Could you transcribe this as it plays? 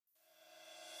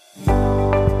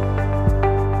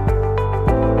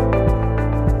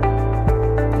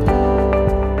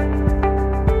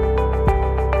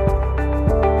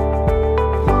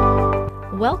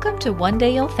Welcome to One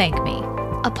Day You'll Thank Me,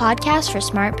 a podcast for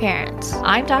smart parents.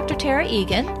 I'm Dr. Tara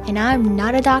Egan. And I'm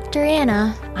not a Dr.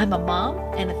 Anna. I'm a mom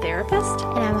and a therapist.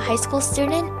 And I'm a high school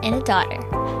student and a daughter.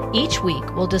 Each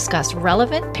week, we'll discuss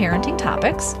relevant parenting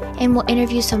topics. And we'll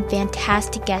interview some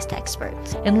fantastic guest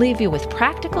experts. And leave you with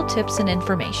practical tips and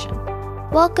information.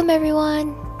 Welcome,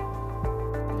 everyone.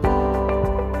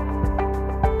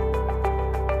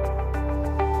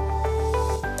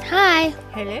 Hi.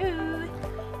 Hello.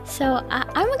 So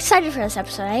I'm excited for this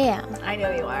episode. I am. I know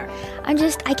you are.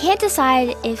 I can't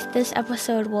decide if this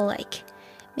episode will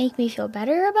make me feel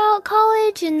better about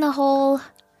college and the whole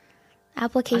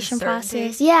application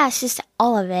process. Yeah, it's just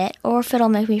all of it. Or if it'll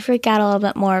make me freak out a little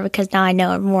bit more because now I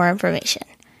know more information.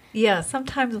 Yeah,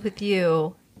 sometimes with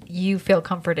you feel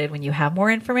comforted when you have more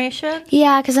information.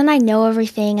 Yeah, because then I know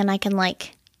everything and I can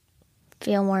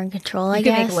feel more in control, I guess.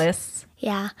 You can make lists.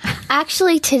 Yeah.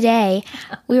 Actually, today,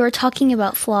 we were talking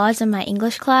about flaws in my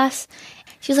English class.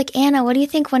 She was like, Anna, what do you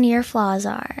think one of your flaws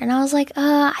are? And I was like,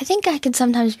 I think I could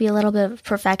sometimes be a little bit of a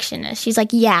perfectionist. She's like,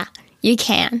 yeah, you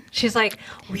can. She's like,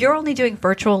 you're only doing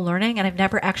virtual learning, and I've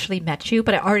never actually met you,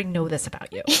 but I already know this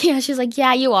about you. Yeah, she's like,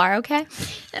 yeah, you are, okay?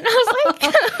 And I was like,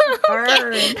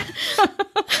 burn.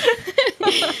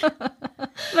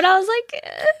 But I was like,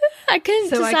 I couldn't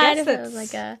decide if it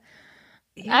was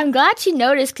I'm glad she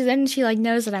noticed because then she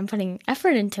knows that I'm putting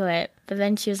effort into it. But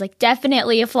then she was like,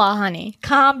 definitely a flaw, honey.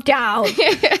 Calm down.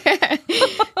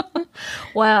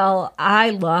 Well, I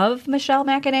love Michelle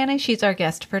McAnany. She's our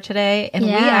guest for today. And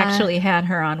we actually had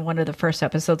her on one of the first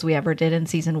episodes we ever did in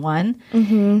season 1.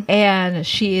 Mm-hmm. And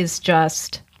she is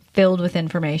just filled with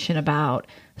information about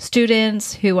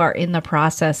students who are in the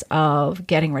process of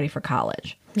getting ready for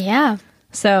college. Yeah.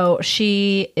 So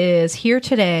she is here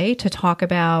today to talk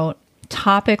about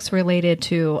topics related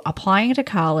to applying to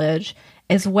college,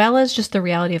 as well as just the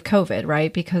reality of COVID,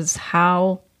 right? Because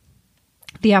how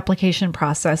the application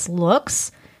process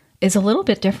looks is a little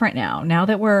bit different now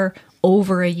that we're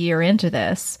over a year into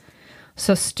this.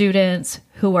 So students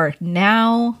who are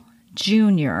now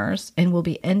juniors and will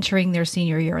be entering their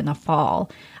senior year in the fall,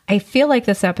 I feel like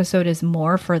this episode is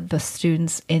more for the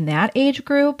students in that age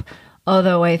group,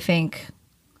 although I think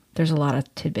there's a lot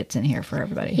of tidbits in here for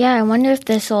everybody. Yeah, I wonder if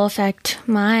this will affect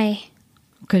my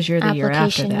because you're the year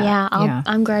after that. Yeah,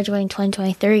 I'm graduating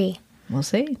 2023. We'll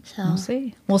see. We'll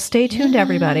see. Well, stay tuned,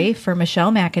 everybody, for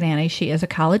Michelle McAnany. She is a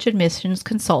college admissions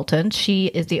consultant. She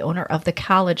is the owner of The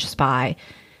College Spy,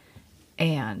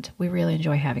 and we really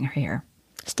enjoy having her here.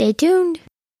 Stay tuned.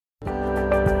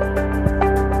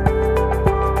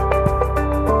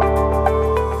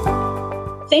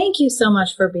 Thank you so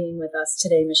much for being with us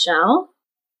today, Michelle.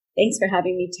 Thanks for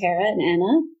having me, Tara and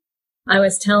Anna. I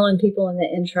was telling people in the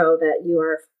intro that you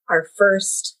are our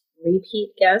first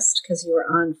repeat guest because you were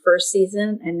on first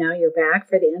season and now you're back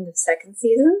for the end of second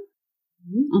season.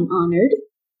 I'm honored.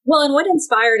 Well, and what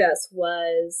inspired us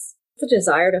was the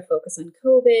desire to focus on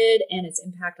COVID and its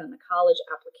impact on the college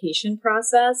application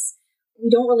process. We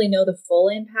don't really know the full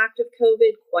impact of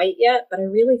COVID quite yet, but I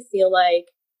really feel like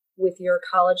with your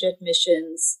college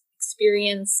admissions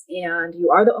experience, and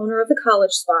you are the owner of The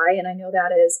College Spy, and I know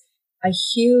that is a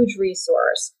huge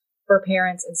resource for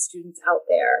parents and students out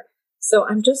there. So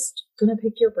I'm just going to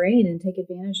pick your brain and take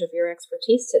advantage of your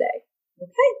expertise today.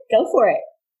 Okay, go for it.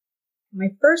 My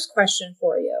first question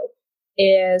for you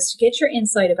is to get your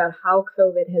insight about how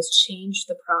COVID has changed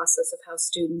the process of how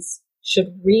students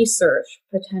should research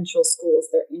potential schools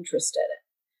they're interested in.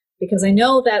 Because I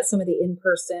know that some of the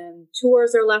in-person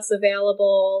tours are less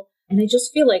available. And I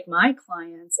just feel like my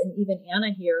clients and even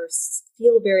Anna here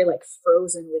feel very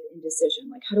frozen with indecision.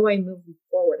 How do I move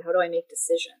forward? How do I make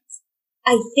decisions?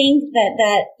 I think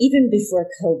that even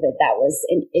before COVID, that was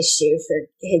an issue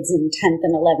for kids in 10th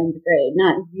and 11th grade,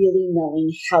 not really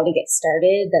knowing how to get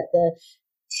started, that the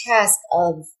task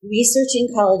of researching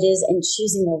colleges and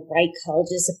choosing the right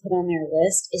colleges to put on their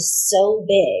list is so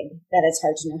big that it's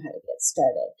hard to know how to get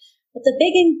started. But the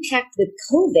big impact with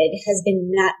COVID has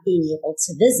been not being able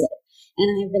to visit. And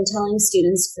I've been telling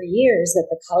students for years that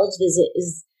the college visit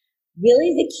is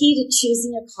really the key to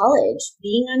choosing a college,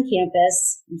 being on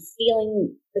campus and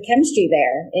feeling the chemistry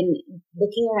there and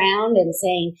looking around and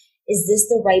saying, is this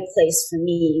the right place for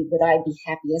me? Would I be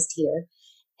happiest here?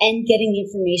 And getting the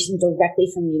information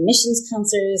directly from the admissions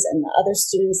counselors and the other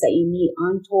students that you meet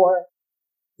on tour,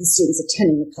 the students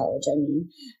attending the college,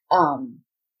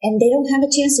 and they don't have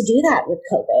a chance to do that with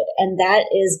COVID. And that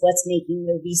is what's making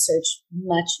the research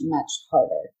much, much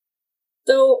harder.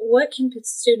 So what can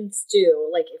students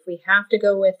do? If we have to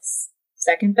go with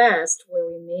second best, where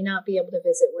we may not be able to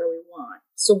visit where we want.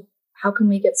 So how can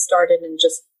we get started in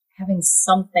just having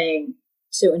something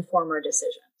to inform our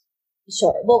decisions?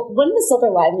 Sure. Well, one of the silver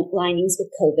linings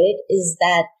with COVID is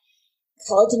that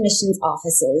college admissions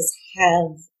offices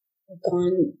have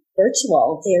gone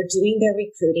virtual. They're doing their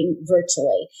recruiting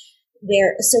virtually.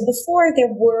 So before there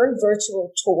were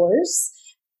virtual tours,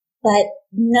 but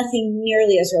nothing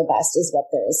nearly as robust as what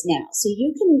there is now. So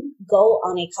you can go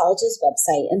on a college's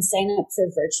website and sign up for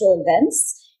virtual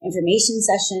events, information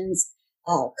sessions,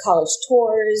 college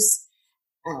tours,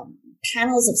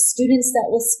 panels of students that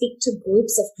will speak to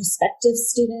groups of prospective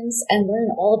students and learn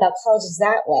all about colleges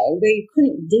that way, where you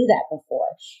couldn't do that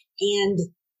before. And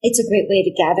it's a great way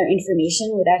to gather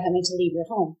information without having to leave your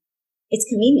home. It's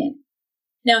convenient.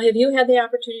 Now, have you had the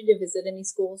opportunity to visit any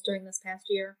schools during this past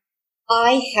year?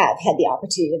 I have had the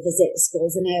opportunity to visit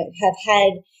schools, and I have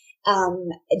had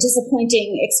a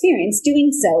disappointing experience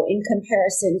doing so in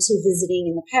comparison to visiting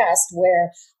in the past, where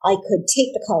I could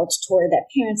take the college tour that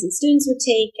parents and students would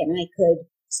take, and I could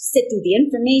sit through the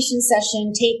information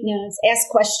session, take notes, ask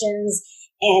questions,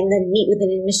 and then meet with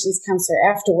an admissions counselor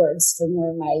afterwards for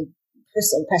more of my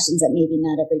personal questions that maybe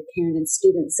not every parent and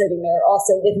student sitting there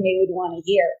also with me would want to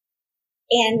hear.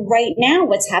 And right now,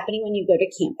 what's happening when you go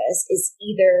to campus is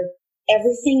either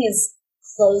everything is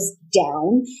closed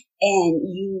down and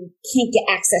you can't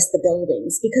get access to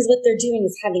buildings, because what they're doing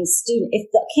is having if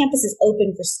the campus is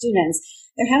open for students,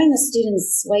 they're having the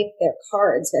students swipe their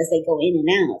cards as they go in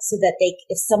and out so that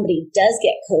if somebody does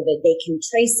get COVID, they can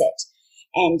trace it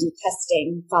and do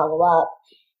testing, follow up.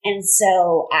 And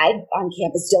so I, on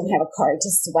campus, don't have a card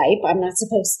to swipe. I'm not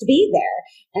supposed to be there.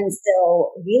 And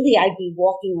so really I'd be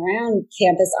walking around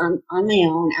campus on my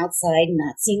own outside,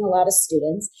 not seeing a lot of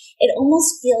students. It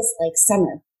almost feels like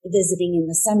summer, visiting in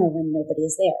the summer when nobody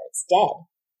is there. It's dead.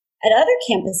 At other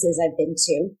campuses I've been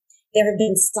to, there have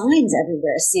been signs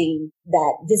everywhere saying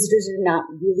that visitors are not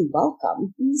really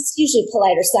welcome. It's usually a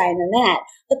politer sign than that,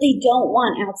 but they don't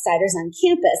want outsiders on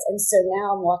campus. And so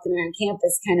now I'm walking around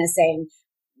campus kind of saying,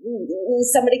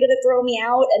 is somebody going to throw me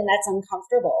out? And that's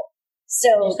uncomfortable. So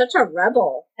you're such a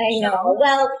rebel. I know.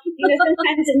 Well,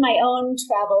 sometimes in my own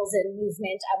travels and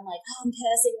movement, I'm like, I'm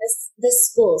passing this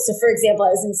school. So for example,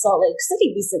 I was in Salt Lake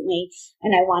City recently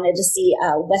and I wanted to see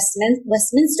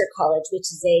Westminster College,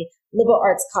 which is a liberal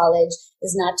arts college,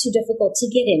 is not too difficult to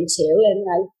get into. And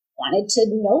I wanted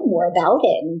to know more about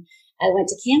it. And I went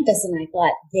to campus and I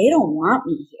thought, they don't want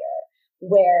me here.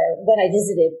 Where when I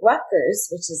visited Rutgers,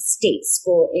 which is a state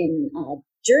school in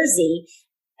Jersey,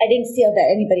 I didn't feel that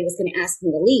anybody was going to ask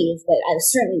me to leave, but I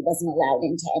certainly wasn't allowed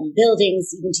into any buildings,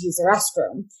 even to use a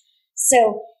restroom.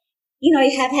 So,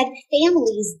 I have had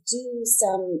families do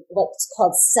some what's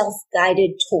called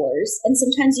self-guided tours, and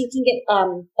sometimes you can get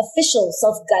official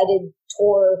self-guided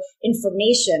tour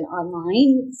information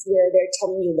online where they're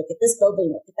telling you, look at this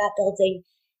building, look at that building,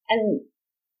 and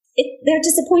they're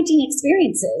disappointing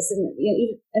experiences,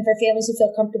 and for families who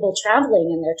feel comfortable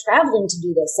traveling and they're traveling to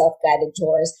do those self-guided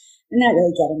tours, they're not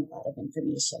really getting a lot of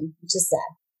information, which is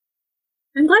sad.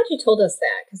 I'm glad you told us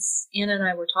that, because Anna and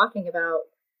I were talking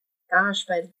about, gosh,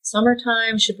 by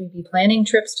summertime, should we be planning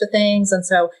trips to things? And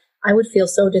so I would feel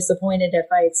so disappointed if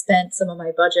I had spent some of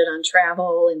my budget on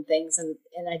travel and things, and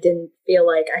I didn't feel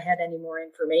like I had any more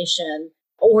information,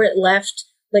 or it left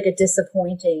like a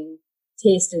disappointing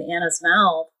taste in Anna's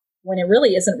mouth, when it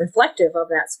really isn't reflective of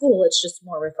that school. It's just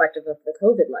more reflective of the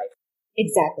COVID life.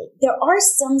 Exactly. There are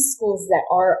some schools that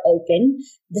are open.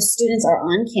 The students are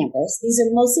on campus. These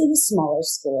are mostly the smaller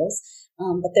schools,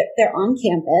 but they're on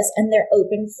campus and they're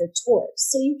open for tours.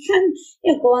 So you can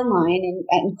go online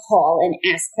and call and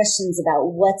ask questions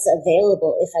about what's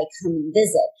available if I come and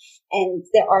visit. And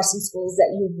there are some schools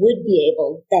that you would be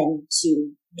able then to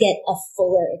get a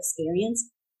fuller experience.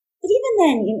 But even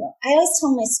then, I always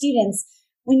tell my students,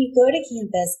 when you go to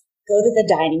campus, go to the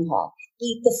dining hall,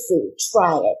 eat the food,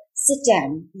 try it, sit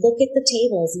down, look at the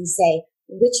tables and say,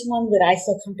 which one would I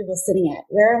feel comfortable sitting at?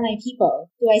 Where are my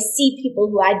people? Do I see people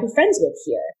who I'd be friends with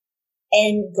here?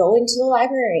 And go into the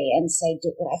library and say,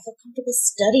 would I feel comfortable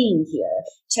studying here?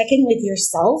 Check in with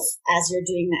yourself as you're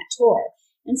doing that tour.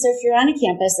 And so if you're on a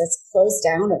campus that's closed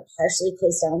down or partially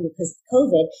closed down because of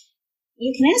COVID,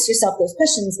 you can ask yourself those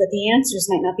questions, but the answers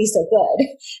might not be so good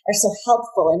or so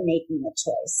helpful in making the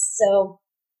choice. So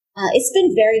it's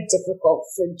been very difficult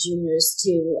for juniors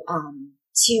to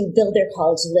build their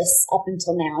college lists up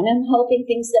until now. And I'm hoping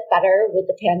things get better with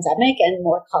the pandemic and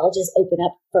more colleges open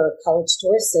up for college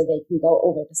tours so they can go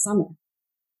over the summer.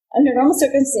 Under normal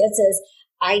circumstances,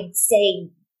 I'd say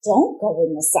don't go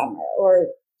in the summer or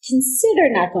consider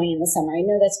not going in the summer. I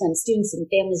know that's when students and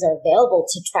families are available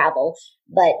to travel,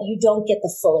 but you don't get the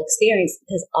full experience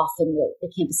because often the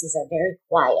campuses are very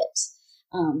quiet.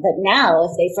 But now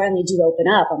if they finally do open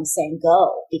up, I'm saying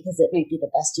go, because it might be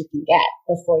the best you can get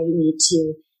before you need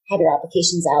to have your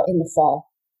applications out in the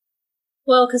fall.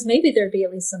 Well, because maybe there'd be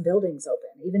at least some buildings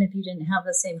open. Even if you didn't have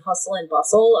the same hustle and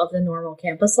bustle of the normal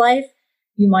campus life,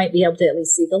 you might be able to at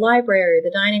least see the library,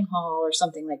 the dining hall, or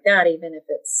something like that, even if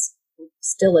it's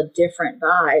still a different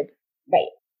vibe.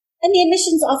 Right. And the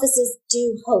admissions offices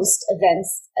do host events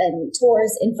and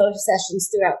tours, info sessions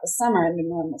throughout the summer under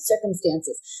normal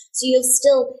circumstances. So you'll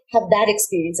still have that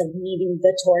experience of meeting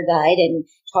the tour guide and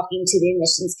talking to the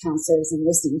admissions counselors and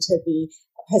listening to the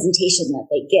presentation that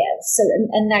they give. So,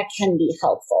 and that can be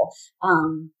helpful.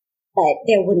 But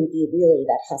there wouldn't be really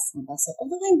that hustle and bustle.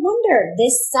 Although I wonder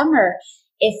this summer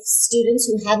if students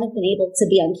who haven't been able to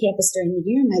be on campus during the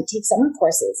year might take summer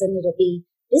courses and it'll be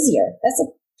busier. That's a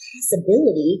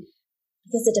possibility,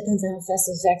 because it depends on how fast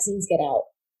those vaccines get out.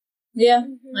 Yeah,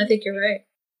 I think you're right.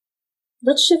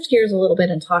 Let's shift gears a little bit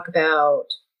and talk about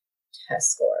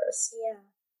test scores. Yeah.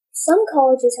 Some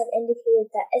colleges have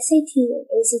indicated that SAT and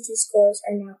ACT scores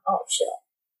are now optional.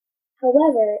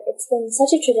 However, it's been such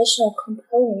a traditional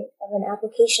component of an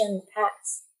application in the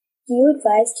past. Do you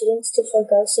advise students to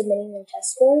forego submitting their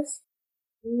test scores?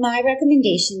 My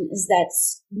recommendation is that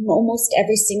almost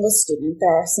every single student,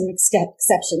 there are some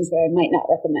exceptions where I might not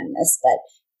recommend this, but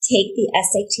take the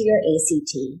SAT or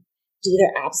ACT, do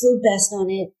their absolute best on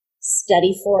it,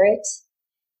 study for it,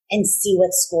 and see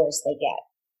what scores they get.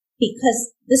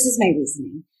 Because this is my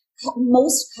reasoning.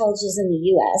 Most colleges in the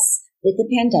U.S. with the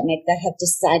pandemic that have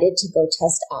decided to go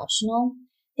test optional,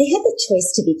 they have the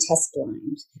choice to be test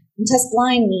blind. And test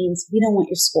blind means we don't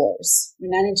want your scores. We're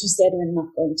not interested. We're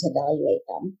not going to evaluate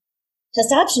them.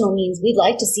 Test optional means we'd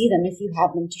like to see them if you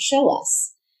have them to show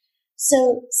us.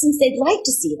 So since they'd like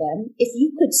to see them, if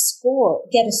you could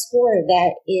get a score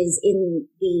that is in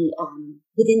the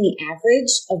within the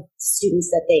average of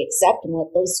students that they accept and what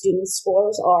those students'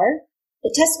 scores are,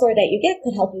 the test score that you get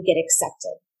could help you get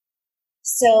accepted.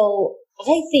 So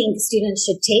I think students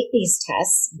should take these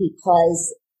tests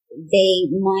because they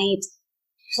might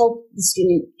help the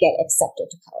student get accepted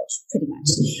to college, pretty much.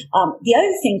 The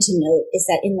other thing to note is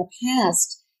that in the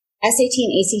past, SAT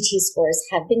and ACT scores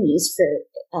have been used for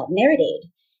merit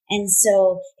aid. And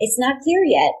so it's not clear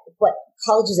yet what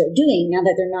colleges are doing now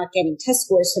that they're not getting test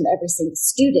scores from every single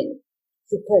student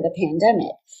for the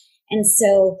pandemic. And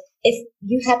so if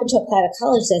you happen to apply to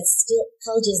colleges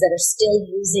that are still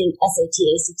using SAT,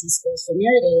 ACT scores for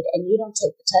merit aid, and you don't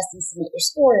take the test and submit your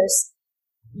scores,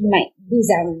 you might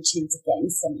lose out on the chance of getting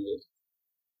some aid.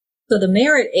 So the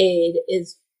merit aid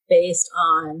is based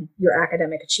on your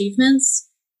academic achievements?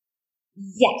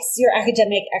 Yes, your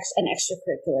academic and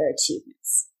extracurricular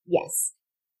achievements. Yes.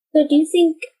 So do you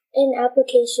think an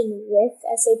application with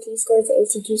SAT scores or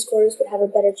ACT scores would have a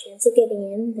better chance of getting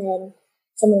in than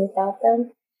someone without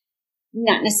them?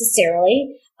 Not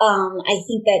necessarily. I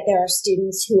think that there are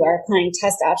students who are applying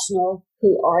test optional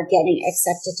who are getting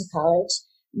accepted to college.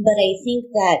 But I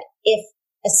think that if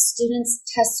a student's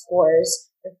test scores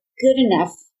are good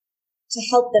enough to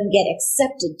help them get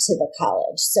accepted to the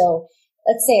college. So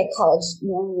let's say a college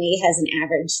normally has an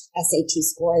average SAT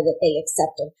score that they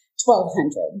accept of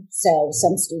 1,200. So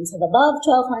some students have above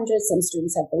 1,200, some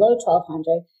students have below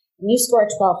 1,200. When you score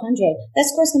 1,200, that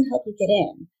score is going to help you get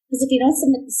in. Because if you don't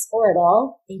submit the score at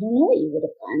all, they don't know what you would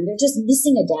have done. They're just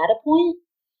missing a data point.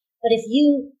 But if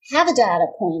you have a data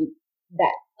point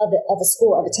that of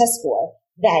a test score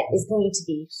that is going to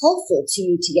be helpful to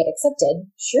you to get accepted,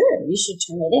 sure, you should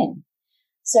turn it in.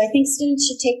 So I think students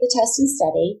should take the test and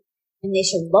study, and they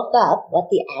should look up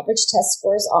what the average test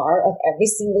scores are of every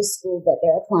single school that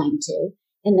they're applying to,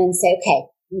 and then say, okay,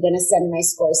 I'm going to send my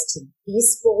scores to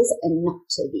these schools and not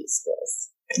to these schools.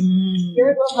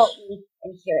 Here it will help me,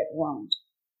 and here it won't.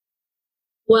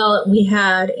 Well, we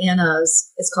had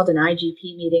Anna's, it's called an IGP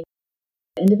meeting,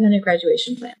 Independent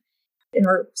Graduation Plan. And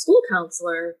her school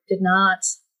counselor did not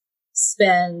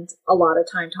spend a lot of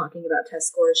time talking about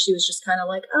test scores. She was just kind of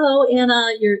like, oh, Anna,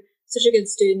 you're such a good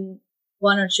student.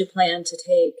 Why don't you plan to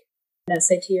take an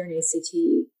SAT or an ACT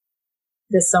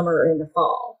this summer or in the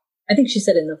fall? I think she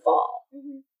said in the fall.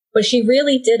 Mm-hmm. But she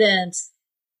really didn't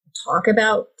talk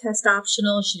about test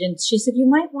optional. She said, you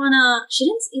might want to, she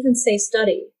didn't even say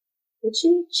study. Did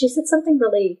she? She said something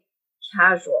really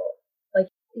casual.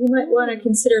 You might want to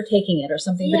consider taking it or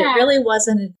something, but it really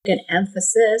wasn't an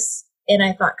emphasis. And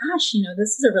I thought, gosh,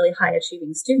 this is a really high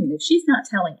achieving student. If she's not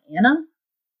telling Anna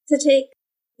to take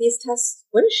these tests,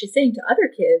 what is she saying to other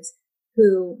kids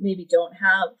who maybe don't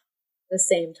have the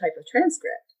same type of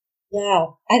transcript? Yeah,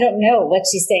 I don't know what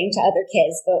she's saying to other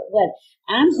kids, but what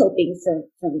I'm hoping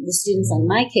from the students on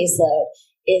my caseload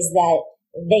is that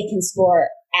they can score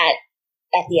at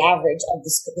at the average of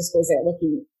the schools they're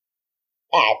looking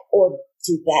at, or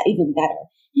do that even better.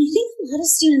 And I think a lot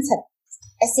of students have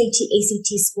SAT, ACT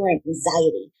score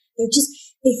anxiety.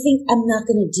 They think I'm not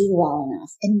going to do well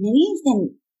enough. And many of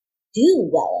them do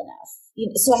well enough.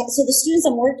 So the students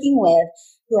I'm working with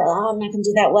who are, I'm not going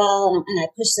to do that well. And I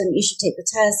push them, you should take the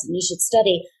test and you should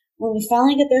study. When we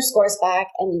finally get their scores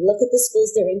back and we look at the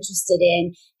schools they're interested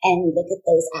in and we look at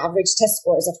those average test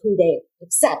scores of who they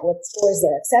accept, what scores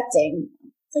they're accepting,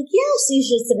 it's like, yes, you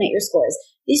should submit your scores.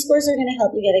 These scores are going to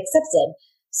help you get accepted.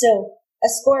 So a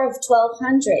score of 1,200,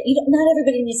 not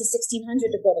everybody needs a 1,600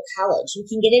 to go to college. You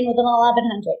can get in with an 1,100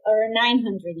 or a 900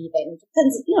 even. It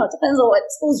depends on what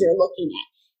schools you're looking at.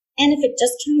 And if it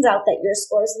just turns out that your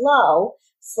score is low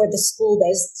for the schools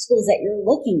that you're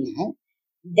looking at,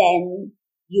 then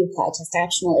you apply test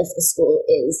optional if the school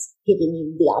is giving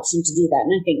you the option to do that.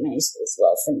 And I think many schools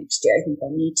will for next year. I think they'll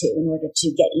need to in order to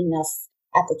get enough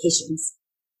applications.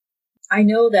 I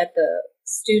know that the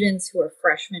students who are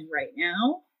freshmen right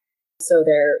now, so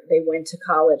they went to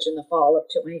college in the fall of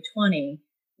 2020,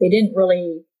 they didn't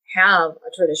really have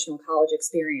a traditional college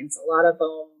experience. A lot of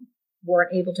them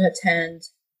weren't able to attend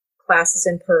classes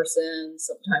in person.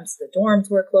 Sometimes the dorms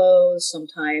were closed.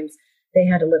 Sometimes they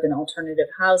had to live in alternative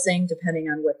housing, depending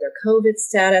on what their COVID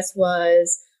status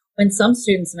was. When some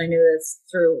students, and I know this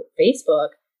through Facebook,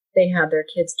 they had their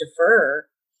kids defer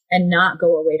and not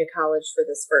go away to college for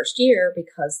this first year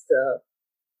because the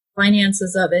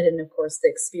finances of it, and of course the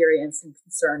experience and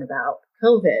concern about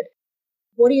COVID.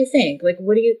 What do you think? Do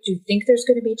you think there's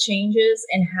going to be changes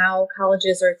in how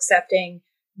colleges are accepting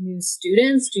new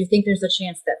students? Do you think there's a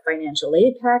chance that financial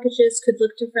aid packages could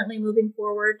look differently moving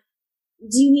forward?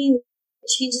 Do you mean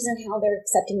changes in how they're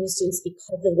accepting new students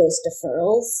because of those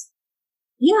deferrals?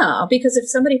 Yeah, because if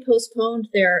somebody postponed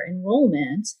their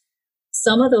enrollment,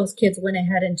 some of those kids went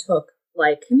ahead and took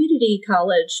like community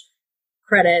college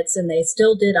credits and they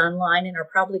still did online and are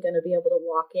probably going to be able to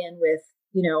walk in with,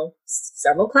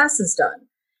 several classes done.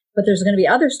 But there's going to be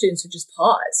other students who just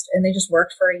paused and they just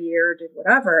worked for a year, did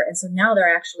whatever. And so now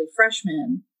they're actually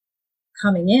freshmen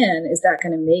coming in. Is that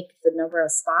going to make the number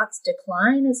of spots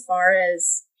decline as far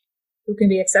as who can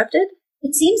be accepted?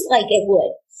 It seems like it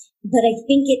would, but I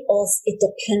think it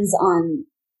depends on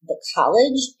the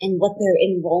college and what their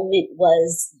enrollment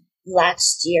was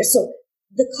last year. So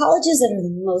the colleges that are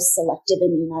the most selective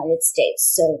in the United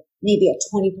States, so maybe a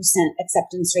 20%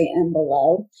 acceptance rate and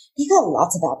below, they got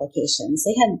lots of applications.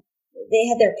 They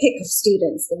had their pick of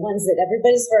students, the ones that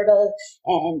everybody's heard of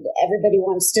and everybody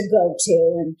wants to go to.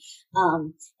 And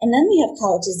then we have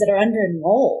colleges that are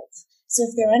under-enrolled. So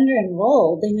if they're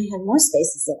under-enrolled, they may have more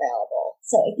spaces available.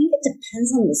 So I think it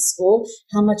depends on the school,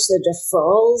 how much the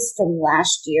deferrals from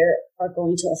last year are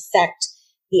going to affect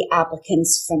the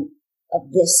applicants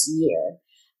of this year.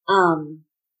 And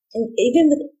even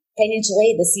with financial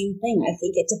aid, the same thing. I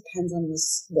think it depends on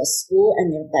the school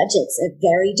and their budgets. They're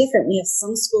very different. We have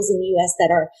some schools in the U.S.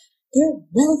 they're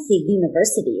wealthy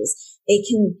universities. They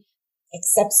can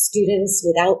accept students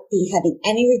without having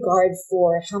any regard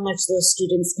for how much those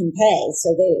students can pay.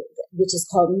 So which is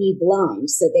called need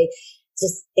blind. So they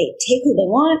take who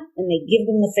they want and they give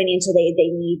them the financial aid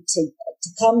they need to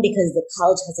come because the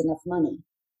college has enough money.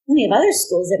 Then we have other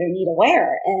schools that are need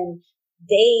aware and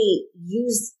they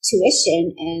use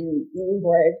tuition and room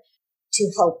board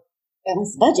to help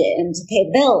balance the budget and to pay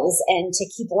bills and to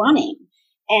keep running.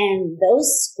 And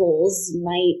those schools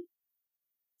might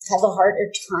have a harder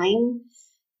time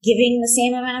giving the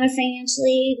same amount of financial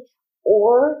aid,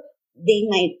 or they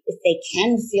might, if they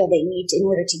can, feel they need to, in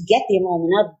order to get the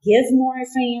enrollment up, give more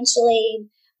financial aid.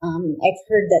 I've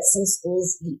heard that some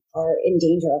schools are in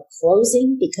danger of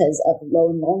closing because of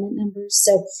low enrollment numbers.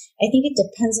 So I think it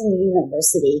depends on the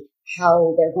university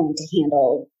how they're going to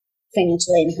handle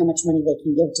financial aid and how much money they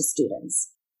can give to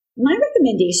students. My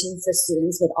recommendation for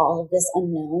students with all of this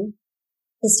unknown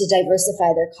is to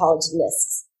diversify their college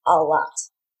lists a lot.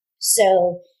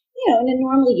 So, in a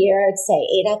normal year, I'd say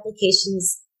 8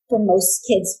 applications for most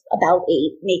kids, about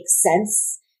 8 makes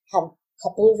sense. Have a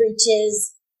couple of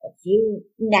reaches, a few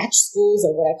match schools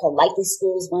or what I call likely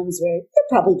schools, ones where they'll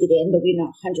probably get in, but we're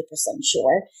not 100%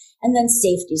 sure. And then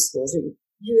safety schools, or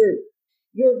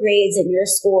your grades and your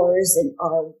scores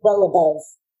are well above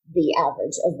the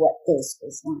average of what those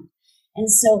schools want.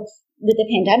 And so with the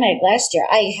pandemic last year,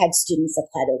 I had students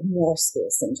apply to more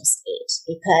schools than just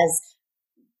 8 because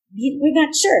we're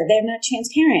not sure. They're not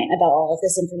transparent about all of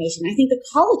this information. I think the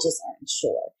colleges aren't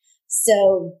sure.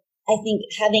 So I think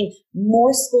having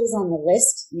more schools on the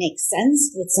list makes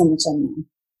sense with so much unknown.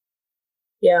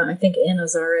 Yeah, I think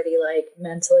Anna's already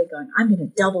mentally going, I'm going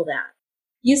to double that.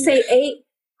 You say 8,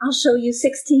 I'll show you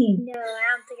 16. No,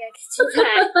 I don't think I could do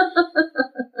that.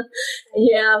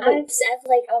 Yeah.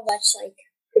 I'll watch like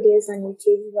videos on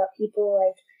YouTube about people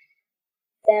like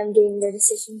them getting their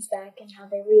decisions back and how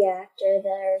they react, or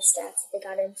their stats that they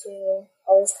got into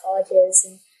all these colleges.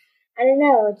 And I don't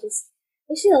know, it just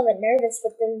makes me a little bit nervous.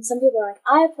 But then some people are like,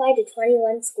 I applied to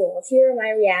 21 schools. Here are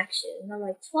my reactions. And I'm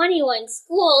like, 21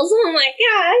 schools? Oh my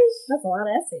gosh. That's a lot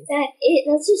of essays.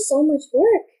 That's just so much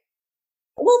work.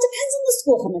 Well, it depends on the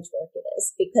school how much work it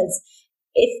is, because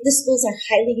if the schools are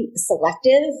highly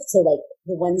selective, so like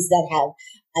the ones that have,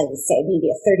 I would say,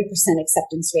 maybe a 30%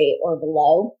 acceptance rate or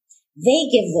below, they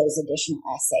give those additional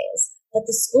essays. But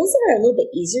the schools that are a little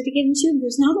bit easier to get into,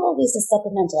 there's not always a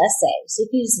supplemental essay. So you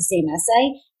can use the same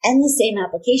essay and the same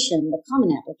application, the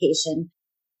common application,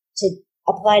 to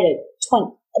apply to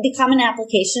 20. The common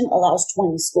application allows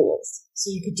 20 schools.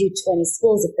 So you could do 20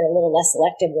 schools if they're a little less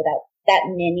selective without that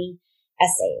many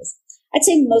essays. I'd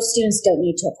say most students don't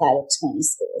need to apply to 20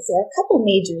 schools. There are a couple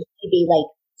majors, maybe like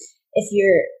if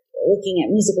you're looking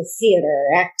at musical theater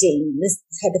or acting, this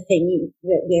type of thing,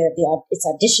 where it's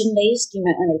audition based, you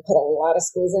might want to put a lot of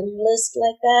schools on your list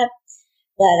like that.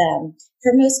 But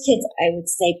for most kids, I would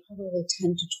say probably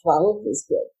 10 to 12 is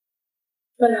good.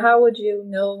 But how would you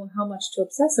know how much to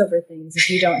obsess over things if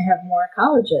you don't have more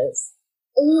colleges?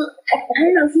 I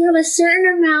don't know, if you have a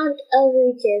certain amount of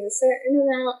reaches, a certain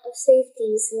amount of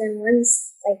safeties, and then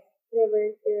one's like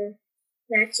whatever you're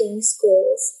matching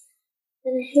schools,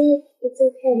 then I feel like it's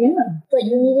okay. Yeah. But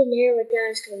you need to narrow it down.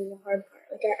 It's going to be the hard part.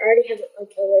 Like, I already have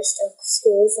like a list of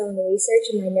schools on the research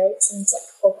in my notes, and it's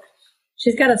like, oh gosh.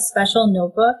 She's got a special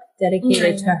notebook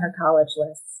dedicated to her college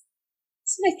lists.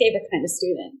 It's my favorite kind of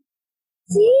student.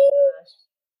 See?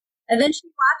 And then she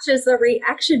watches the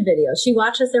reaction videos. She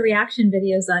watches the reaction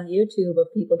videos on YouTube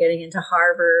of people getting into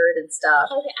Harvard and stuff.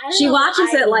 Okay, she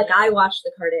watches it like I watch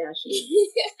the Kardashians.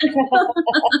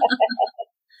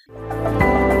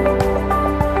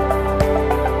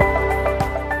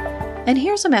 And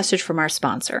here's a message from our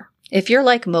sponsor. If you're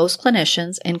like most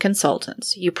clinicians and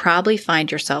consultants, you probably find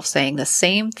yourself saying the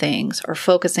same things or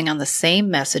focusing on the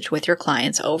same message with your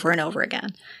clients over and over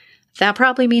again. That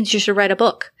probably means you should write a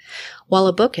book. While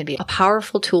a book can be a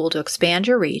powerful tool to expand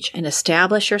your reach and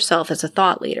establish yourself as a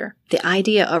thought leader, the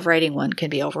idea of writing one can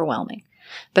be overwhelming.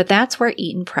 But that's where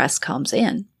Eaton Press comes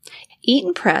in.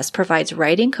 Eaton Press provides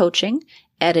writing coaching,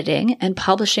 editing, and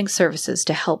publishing services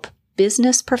to help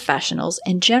business professionals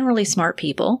and generally smart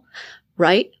people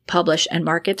write, publish, and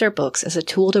market their books as a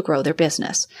tool to grow their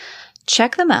business.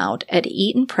 Check them out at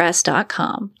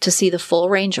eatonpress.com to see the full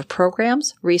range of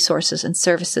programs, resources, and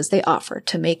services they offer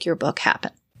to make your book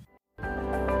happen.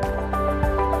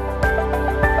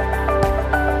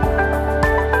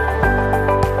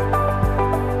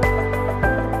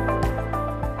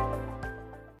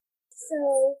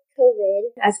 So, COVID,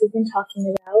 as we've been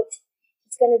talking about,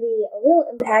 it's going to be a real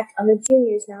impact on the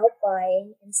juniors now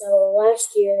applying. And so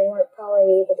last year they weren't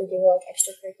probably able to do like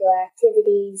extracurricular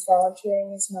activities,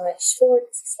 volunteering as much,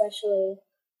 sports especially.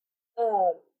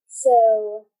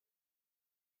 So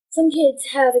some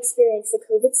kids have experienced the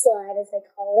COVID slide, as they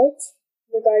call it,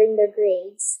 regarding their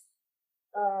grades.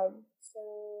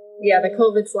 Yeah, the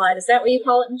COVID slide. Is that what you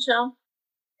call it, Michelle?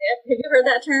 Have you heard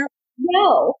that term?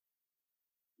 No.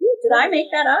 Did I make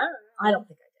that up? I don't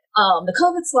think I did. The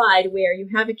COVID slide, where you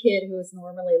have a kid who is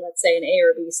normally, let's say, an A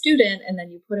or B student, and then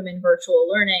you put them in virtual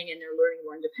learning, and they're learning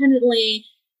more independently,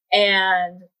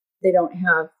 and they don't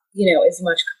have, as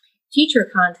much teacher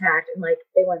contact, and like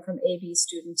they went from A-B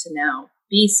student to now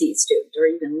B-C student, or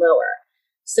even lower.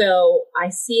 So I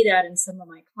see that in some of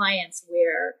my clients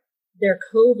where their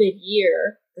COVID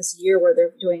year, this year where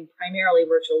they're doing primarily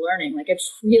virtual learning, like it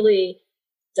really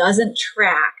doesn't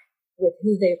track with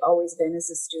who they've always been as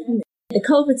a student. The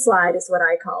COVID slide is what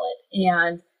I call it.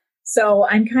 And so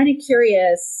I'm kind of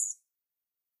curious,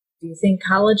 do you think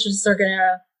colleges are going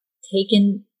to take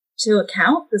into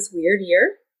account this weird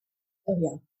year? Oh,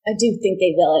 yeah. I do think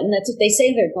they will. And that's what they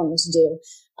say they're going to do.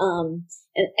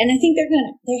 And I think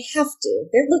they have to.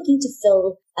 They're looking to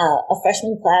fill a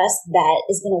freshman class that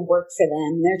is going to work for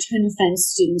them. They're trying to find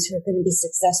students who are going to be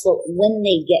successful when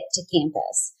they get to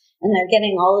campus. And they're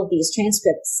getting all of these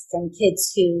transcripts from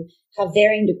kids who have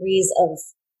varying degrees of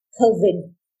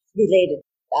COVID-related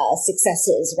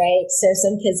successes, right? So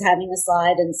some kids having a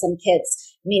slide and some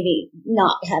kids maybe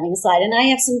not having a slide. And I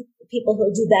have some people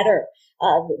who do better,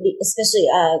 especially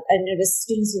I noticed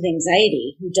students with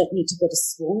anxiety who don't need to go to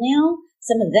school now.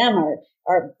 Some of them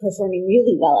are performing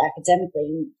really well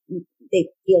academically, and they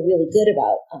feel really good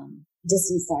about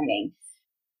distance learning.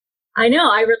 I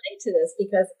know, I relate to this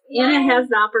because Anna has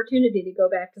the opportunity to go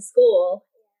back to school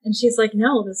And she's like,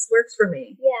 no, this works for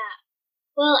me. Yeah.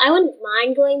 Well, I wouldn't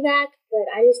mind going back, but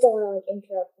I just don't want to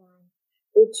interrupt my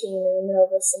routine in the middle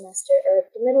of a semester or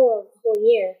the middle of the whole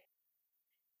year.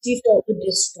 Do you feel it would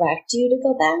distract you to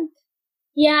go back?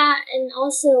 Yeah, and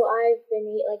also I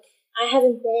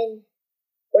haven't been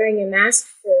wearing a mask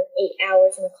for 8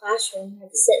 hours in the classroom. I've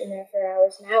been sitting there for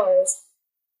hours and hours.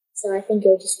 So I think it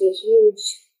would just be a huge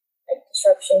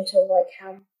disruption to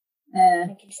how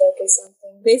I can focus on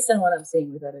things. Based on what I'm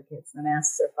seeing with other kids, the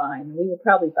masks are fine. We would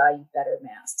probably buy you better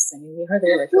masks. I mean, we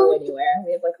hardly ever go anywhere.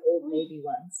 We have Old Navy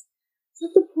ones.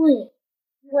 That's not the point.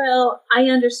 Well, I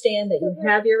understand that you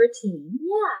have your routine.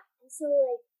 Yeah. And so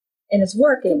and it's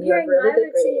working. You have really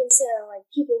good grades. So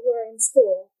people who are in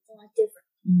school, it's a lot different.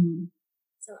 Mm-hmm.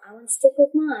 So I want to stick with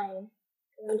mine,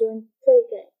 and I'm doing pretty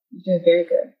good. You're doing very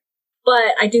good.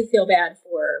 But I do feel bad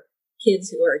for kids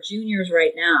who are juniors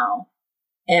right now,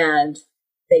 and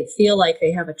they feel like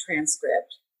they have a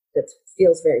transcript that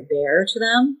feels very bare to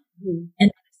them. Mm-hmm.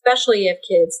 And especially if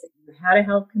kids had a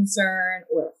health concern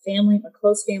or a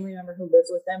close family member who lives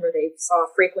with them or they saw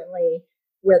frequently,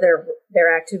 where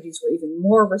their activities were even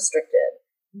more restricted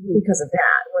because of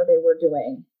that, where they were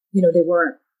doing, they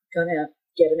weren't going to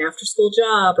get an after-school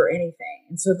job or anything.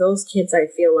 And so those kids, I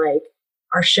feel like,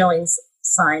 are showing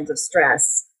signs of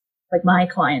stress. Like my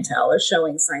clientele are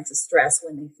showing signs of stress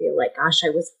when they feel like, gosh, I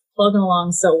was plugging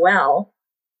along so well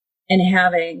and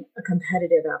having a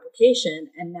competitive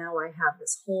application, and now I have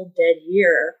this whole dead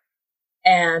year.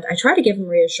 And I try to give them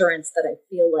reassurance that I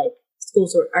feel like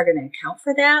schools are going to account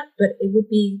for that, but it would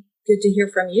be good to hear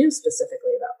from you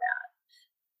specifically about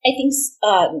that. I think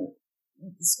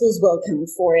schools will account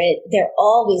for it. They're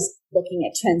always looking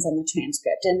at trends on the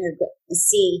transcript, and they're going to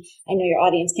see, I know your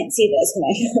audience can't see this, when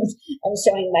I'm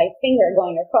showing my finger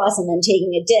going across and then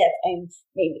taking a dip and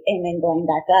then going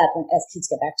back up as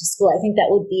kids get back to school. I think that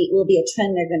will be a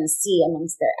trend they're going to see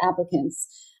amongst their applicants,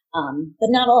 but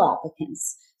not all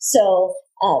applicants. So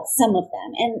some of them.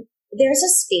 And there's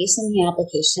a space in the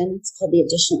application. It's called the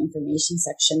additional information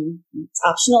section. It's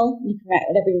optional. You can write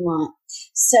whatever you want.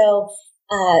 So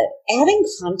adding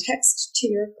context to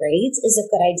your grades is a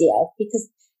good idea, because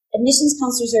admissions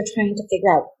counselors are trying to figure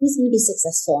out who's going to be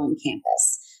successful on campus.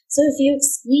 So if you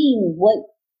explain what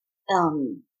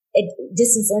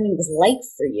distance learning was like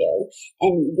for you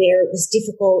and where it was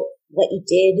difficult, what you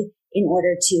did in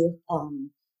order to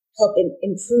help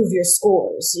improve your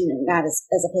scores, not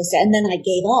as opposed to, and then I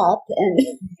gave up, and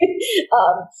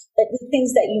but the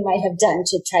things that you might have done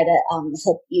to try to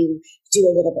help you do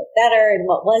a little bit better, and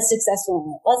what was successful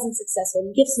and what wasn't successful,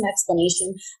 and give some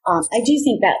explanation. I do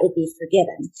think that would be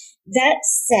forgiven. That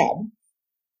said,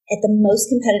 at the most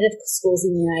competitive schools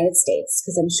in the United States,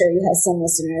 because I'm sure you have some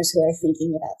listeners who are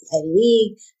thinking about the Ivy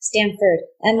League, Stanford,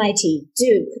 MIT,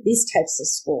 Duke, these types of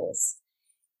schools.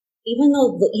 Even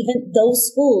those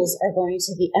schools are going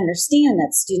to understand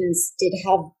that students did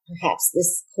have perhaps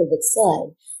this COVID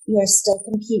slide, you are still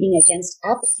competing against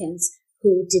applicants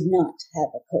who did not have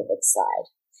a COVID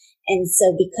slide. And so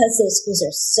because those schools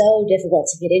are so difficult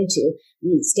to get into,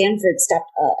 Stanford stopped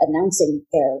announcing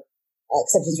their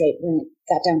acceptance rate when it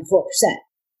got down to 4%.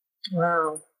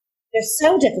 Wow. They're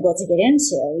so difficult to get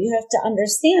into. You have to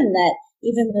understand that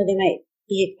even though they might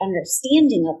be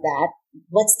understanding of that,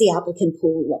 what's the applicant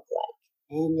pool look like?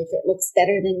 And if it looks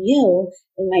better than you,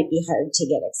 it might be hard to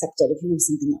get accepted if you have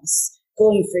something else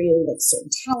going for you, like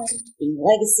certain talent, being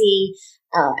legacy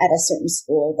at a certain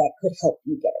school that could help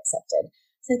you get accepted.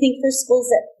 So I think for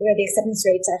schools where the acceptance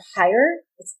rates are higher,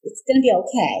 it's going to be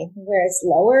okay. Where it's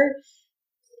lower,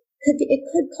 it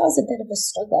could cause a bit of a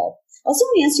struggle. I also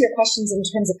want to answer your questions in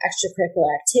terms of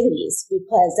extracurricular activities,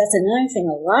 because that's another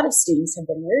thing a lot of students have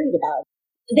been worried about.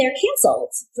 They're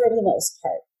canceled for the most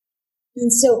part.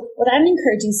 And so what I'm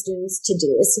encouraging students to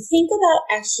do is to think about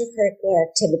extracurricular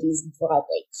activities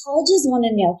broadly. Colleges want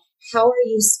to know, how are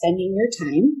you spending your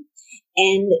time?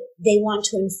 And they want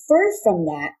to infer from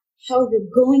that how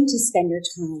you're going to spend your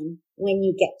time when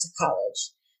you get to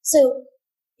college. So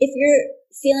if you're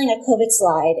feeling a COVID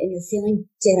slide and you're feeling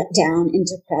down and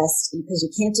depressed because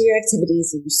you can't do your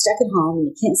activities and you're stuck at home and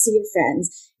you can't see your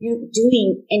friends, you're not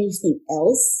doing anything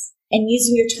else, and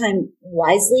using your time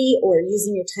wisely or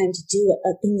using your time to do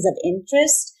things of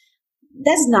interest,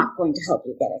 that's not going to help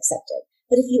you get accepted.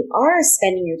 But if you are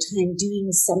spending your time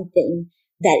doing something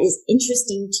that is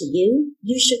interesting to you,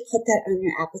 you should put that on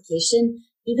your application,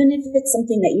 even if it's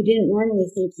something that you didn't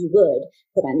normally think you would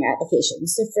put on your application.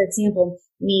 So for example,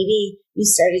 maybe you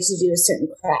started to do a certain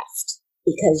craft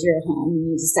because you're home and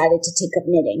you decided to take up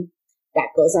knitting.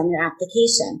 That goes on your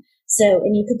application. So,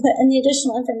 and you can put in the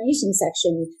additional information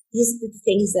section, these are the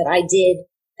things that I did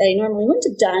that I normally wouldn't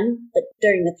have done, but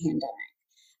during the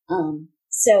pandemic.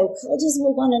 So colleges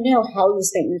will want to know how you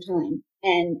spent your time.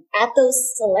 And at those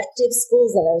selective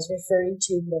schools that I was referring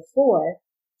to before,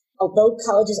 although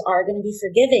colleges are going to be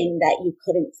forgiving that you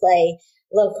couldn't play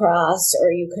lacrosse or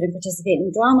you couldn't participate in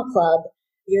the drama club,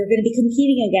 you're going to be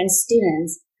competing against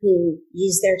students who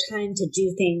use their time to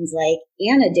do things like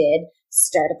Anna did,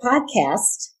 start a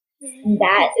podcast. And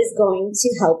that is going to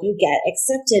help you get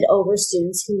accepted over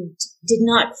students who did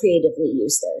not creatively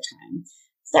use their time.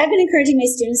 So I've been encouraging my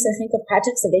students to think of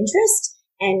projects of interest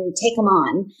and take them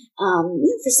on.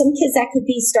 For some kids, that could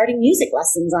be starting music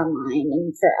lessons online.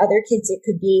 And for other kids, it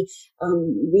could be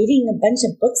reading a bunch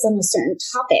of books on a certain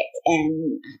topic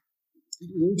and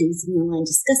doing something online,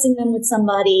 discussing them with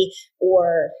somebody,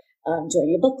 or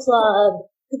joining a book club.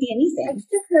 Could be anything.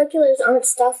 Extracurriculars aren't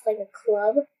stuff like a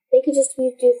club. They could just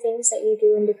be do things that you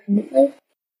do independently.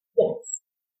 Yes.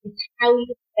 It's how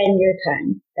you spend your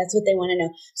time. That's what they want to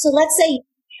know. So let's say you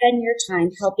spend your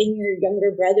time helping your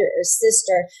younger brother or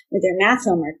sister with their math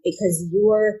homework because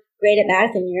you're great at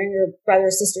math and your younger brother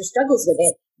or sister struggles with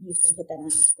it. You can put that on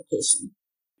an application.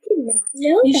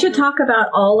 You should talk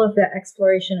about all of the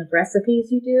exploration of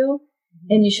recipes you do,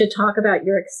 and you should talk about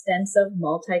your extensive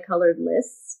multicolored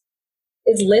lists.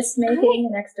 Is list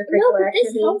making an extracurricular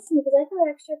activity? This helps me because I thought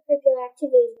extracurricular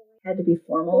activities had to be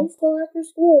formal. Baseball after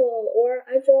school, or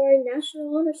I joined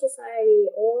National Honor Society,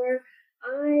 or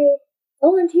I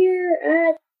volunteer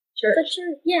at church. The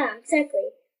church. Yeah, exactly.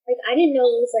 Like, I didn't know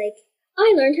it was like,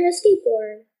 I learned how to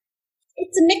skateboard.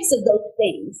 It's a mix of those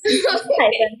things. I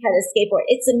learned how to skateboard.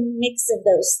 It's a mix of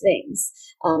those things.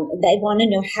 They want to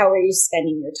know how are you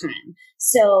spending your time.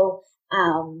 So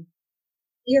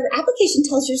your application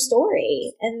tells your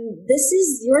story, and this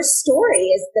is your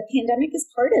story. Is the pandemic is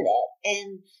part of it.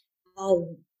 And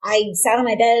I sat on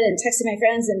my bed and texted my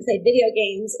friends and played video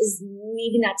games is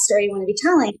maybe not the story you want to be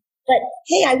telling. But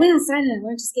hey, I went outside and I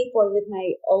learned to skateboard with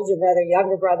my older brother,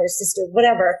 younger brother, sister,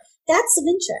 whatever. That's of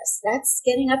interest. That's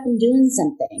getting up and doing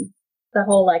something. The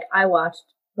whole, like, I watched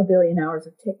a billion hours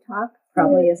of TikTok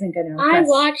probably isn't going to impress. I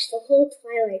watched the whole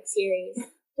Twilight series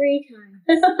 3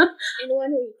 times in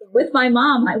 1 weekend. With my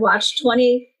mom, I watched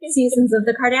 20 seasons of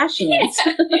The Kardashians.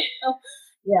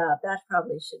 Yeah, that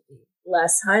probably should be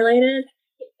less highlighted.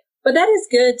 But that is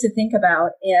good to think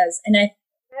about that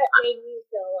made me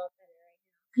feel a lot better right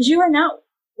now. Because you are not,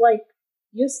 like,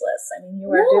 useless. I mean, you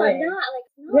are doing... I'm not,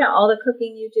 no. Yeah, all the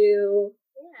cooking you do.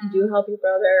 Yeah. You do help your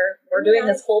brother. We're doing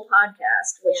this whole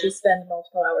podcast, which you spend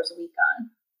multiple hours a week on.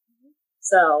 Mm-hmm.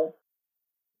 So,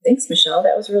 thanks, Michelle.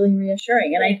 That was really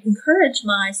reassuring. And I encourage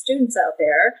my students out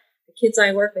there, the kids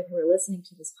I work with who are listening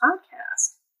to this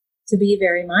podcast, to be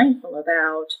very mindful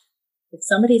about if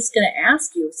somebody's going to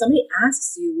ask you, if somebody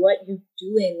asks you what you're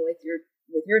doing with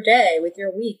your day, with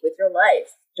your week, with your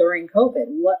life during COVID,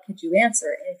 what could you answer?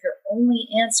 And if your only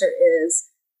answer is,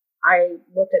 I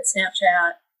looked at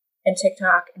Snapchat and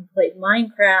TikTok and played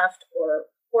Minecraft or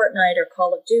Fortnite or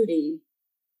Call of Duty,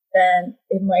 then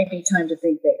it might be time to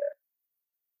think bigger.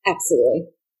 Absolutely.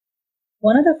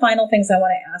 One of the final things I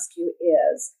want to ask you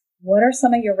is, what are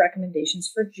some of your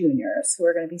recommendations for juniors who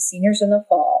are going to be seniors in the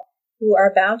fall, who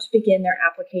are about to begin their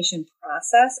application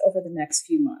process over the next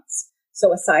few months?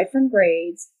 So aside from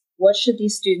grades, what should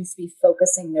these students be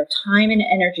focusing their time and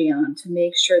energy on to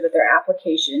make sure that their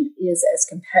application is as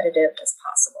competitive as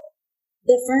possible?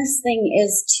 The first thing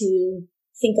is to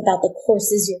think about the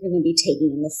courses you're going to be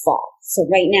taking in the fall. So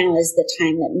right now is the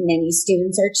time that many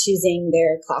students are choosing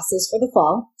their classes for the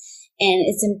fall. And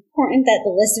it's important that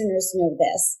the listeners know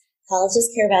this. Colleges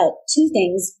care about 2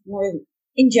 things more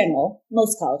in general,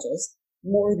 most colleges,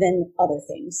 more than other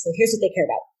things. So here's what they care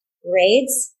about: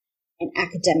 grades and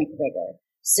academic rigor.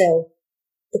 So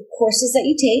the courses that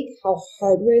you take, how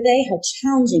hard were they? How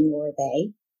challenging were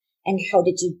they? And how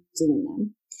did you do in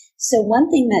them? So one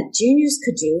thing that juniors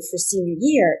could do for senior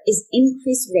year is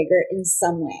increase rigor in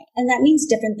some way. And that means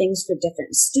different things for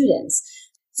different students.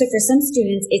 So for some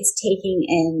students, it's taking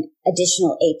an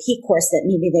additional AP course that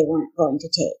maybe they weren't going to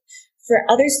take. For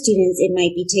other students, it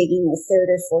might be taking a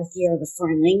 3rd or 4th year of a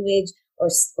foreign language or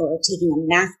taking a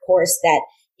math course that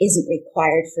isn't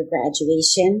required for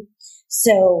graduation.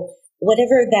 So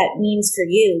whatever that means for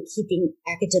you, keeping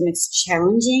academics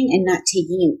challenging and not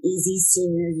taking an easy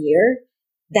senior year,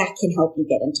 that can help you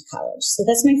get into college. So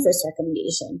that's my first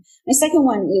recommendation. My second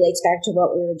one relates back to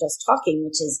what we were just talking,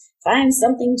 which is find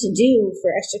something to do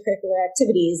for extracurricular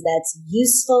activities that's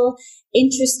useful,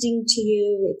 interesting to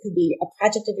you. It could be a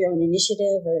project of your own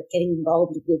initiative or getting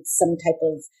involved with some type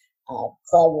of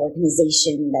club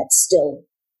organization that's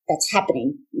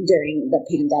happening during the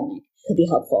pandemic. Could be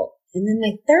helpful. And then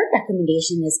my third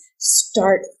recommendation is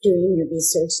start doing your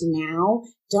research now.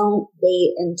 Don't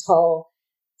wait until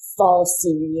fall of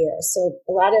senior year. So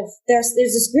there's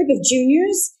this group of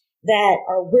juniors that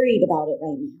are worried about it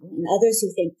right now, and others who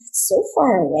think it's so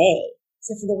far away.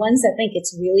 So for the ones that think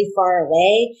it's really far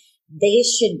away, they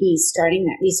should be starting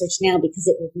that research now because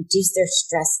it will reduce their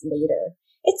stress later.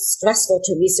 It's stressful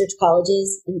to research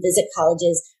colleges and visit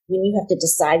colleges when you have to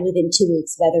decide within 2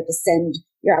 weeks whether to send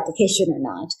your application or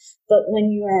not. But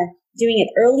when you are doing it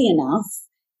early enough,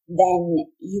 then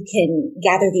you can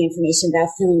gather the information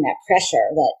without feeling that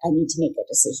pressure that I need to make a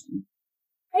decision.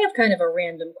 I have kind of a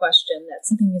random question that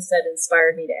something you said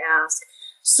inspired me to ask.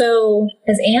 So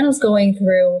as Anna's going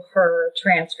through her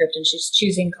transcript and she's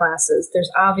choosing classes,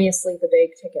 there's obviously the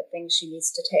big ticket things she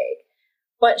needs to take.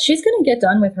 But she's going to get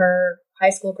done with her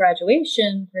high school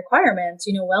graduation requirements,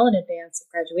 well in advance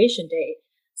of graduation date.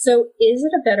 So is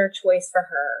it a better choice for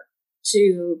her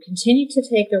to continue to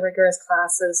take the rigorous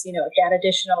classes, that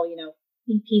additional,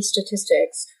 EP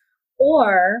statistics,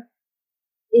 or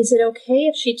is it okay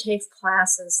if she takes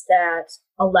classes that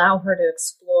allow her to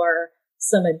explore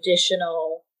some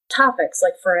additional topics?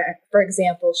 Like for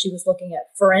example, she was looking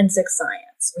at forensic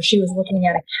science, or she was looking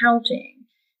at accounting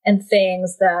and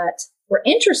things that were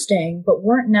interesting, but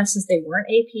they weren't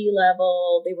AP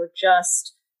level. They were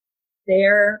just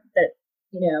there that,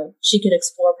 she could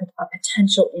explore a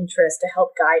potential interest to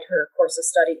help guide her course of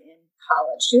study in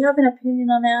college. Do you have an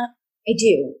opinion on that? I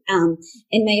do. And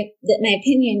my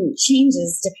opinion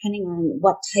changes depending on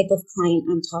what type of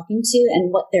client I'm talking to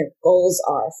and what their goals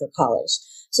are for college.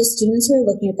 So students who are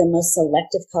looking at the most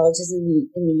selective colleges in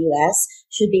the U.S.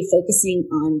 should be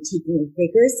focusing on taking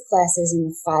rigorous classes in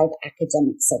the 5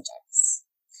 academic subjects.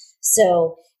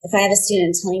 So if I have a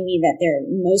student telling me that they're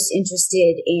most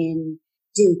interested in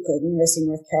Duke or the University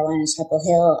of North Carolina, Chapel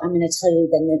Hill, I'm going to tell you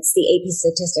then it's the AP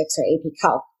Statistics or AP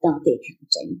Calc, not the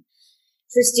accounting.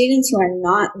 For students who are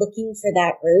not looking for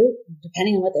that route,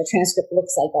 depending on what their transcript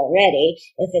looks like already,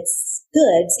 if it's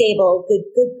good, stable, good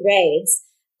grades,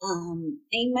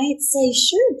 they might say,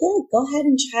 sure, good, go ahead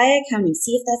and try accounting.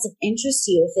 See if that's of interest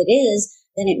to you. If it is,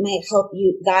 then it might help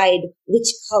you guide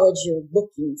which college you're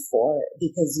looking for,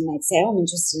 because you might say, oh, I'm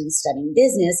interested in studying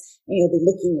business, and you'll be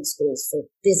looking at schools for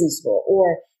business school.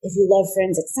 Or if you love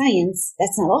forensic science,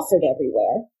 that's not offered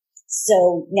everywhere.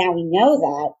 So now we know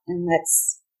that, and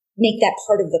let's make that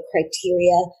part of the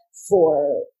criteria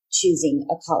for choosing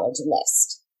a college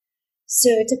list. So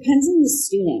it depends on the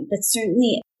student, but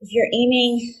certainly if you're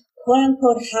aiming quote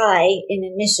unquote high in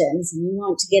admissions and you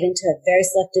want to get into a very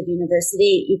selective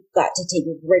university, you've got to take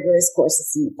rigorous courses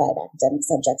in the 5 academic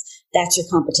subjects. That's your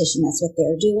competition. That's what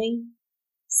they're doing.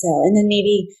 So, and then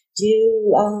maybe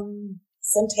do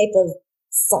some type of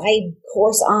side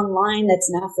course online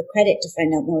that's not for credit to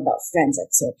find out more about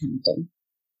forensics or accounting.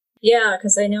 Yeah,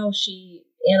 because I know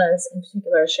Anna's in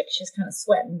particular, she's kind of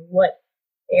sweating what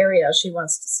area she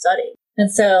wants to study. And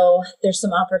so there's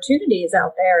some opportunities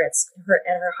out there at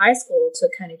her high school to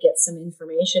kind of get some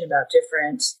information about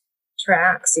different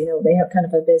tracks. They have kind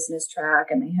of a business track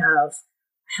and they have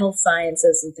health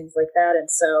sciences and things like that. And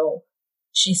so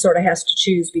she sort of has to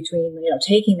choose between,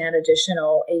 taking that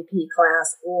additional AP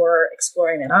class or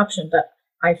exploring that option. But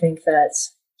I think that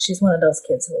she's one of those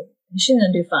kids she's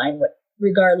going to do fine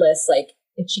regardless, like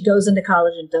if she goes into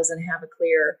college and doesn't have a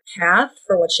clear path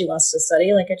for what she wants to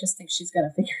study, I just think she's going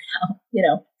to figure it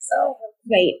out, so.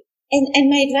 Right.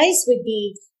 And my advice would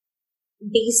be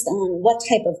based on what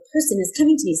type of person is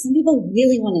coming to me. Some people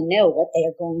really want to know what they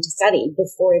are going to study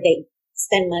before they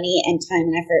spend money and time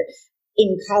and effort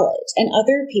in college. And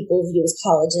other people view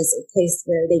college as a place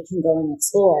where they can go and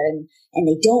explore and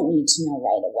they don't need to know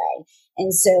right away. And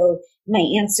so my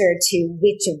answer to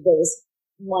which of those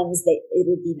ones that it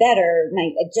would be better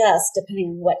might adjust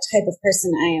depending on what type of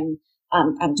person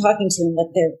I'm talking to and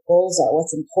what their goals are,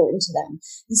 what's important to them.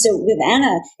 And so with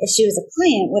Anna, if she was a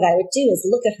client, what I would do is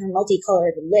look at her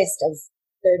multicolored list of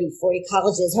 30, 40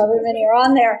 colleges, however many are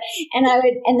on there, and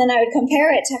then I would compare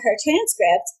it to her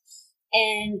transcript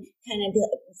and kind of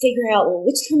figure out, well,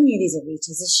 how many of these are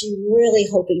reaches? Is she really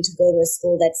hoping to go to a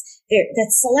school that's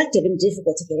selective and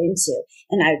difficult to get into?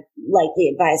 And I likely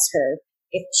advise her,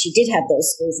 if she did have those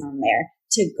schools on there,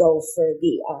 to go for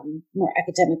the more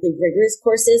academically rigorous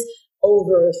courses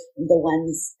over the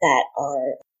ones that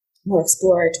are more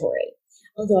exploratory.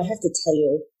 Although I have to tell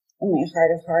you, in my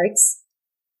heart of hearts,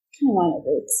 I kind of want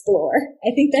to explore.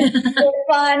 I think that's more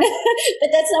fun, but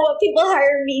that's not what people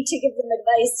hire me to give them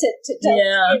advice to tell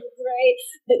kids, right?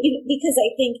 But because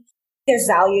I think there's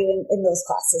value in those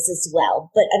classes as well.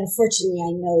 But unfortunately,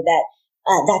 I know that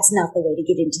that's not the way to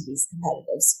get into these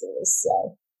competitive schools.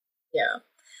 So, yeah.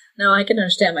 No, I can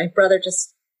understand. My brother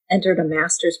just entered a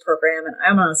master's program, and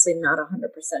I'm honestly not 100%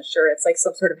 sure. It's like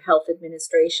some sort of health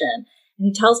administration. And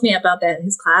he tells me about that in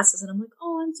his classes, and I'm like,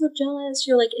 oh, I'm so jealous.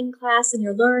 You're like in class and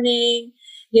you're learning,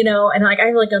 and like I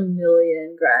have like a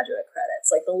million graduate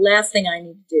credits. Like the last thing I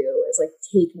need to do is like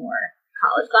take more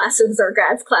college classes or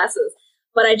grads classes.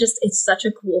 But it's such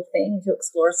a cool thing to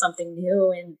explore something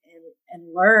new and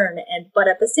learn. But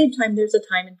at the same time, there's a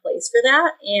time and place for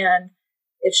that. And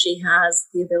if she has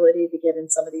the ability to get in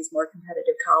some of these more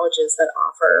competitive colleges that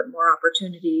offer more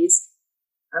opportunities,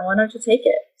 I want her to take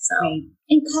it. So, right.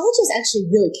 And colleges actually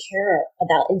really care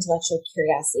about intellectual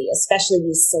curiosity, especially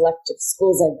these selective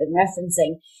schools I've been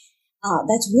referencing.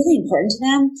 That's really important to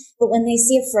them. But when they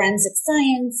see a forensic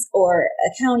science or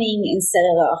accounting instead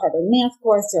of a harder math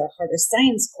course or a harder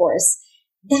science course,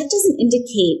 that doesn't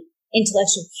indicate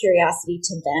intellectual curiosity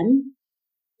to them,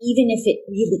 even if it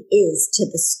really is to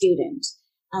the student.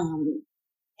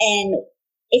 And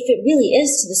if it really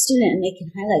is to the student, and they can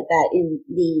highlight that in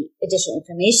the additional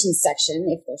information section,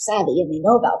 if they're savvy and they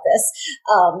know about this,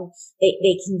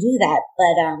 they can do that.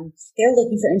 But they're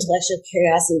looking for intellectual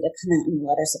curiosity to come out in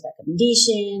letters of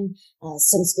recommendation.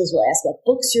 Some schools will ask what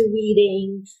books you're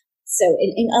reading. So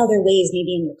in other ways,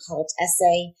 maybe in your college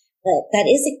essay, but that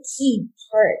is a key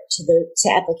part to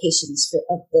applications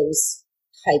of those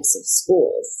types of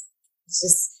schools. It's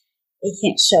just, they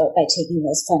can't show it by taking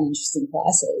those fun, interesting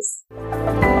classes.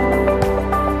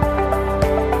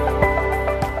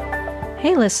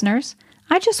 Hey, listeners.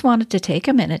 I just wanted to take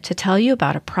a minute to tell you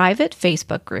about a private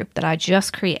Facebook group that I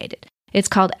just created. It's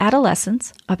called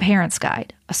Adolescence, a Parent's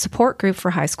Guide, a support group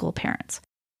for high school parents.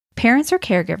 Parents or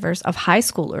caregivers of high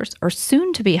schoolers or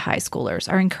soon-to-be high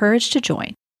schoolers are encouraged to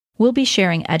join. We'll be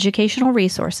sharing educational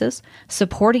resources,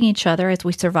 supporting each other as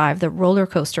we survive the roller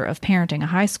coaster of parenting a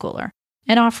high schooler,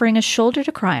 and offering a shoulder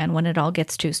to cry on when it all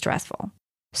gets too stressful.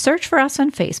 Search for us on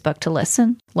Facebook to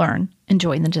listen, learn, and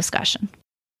join the discussion.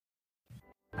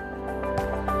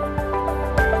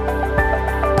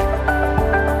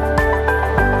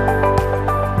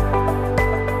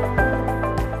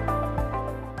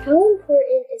 How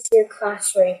important is your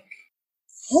class rank?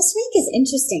 Class rank is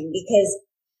interesting because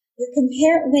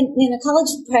when a college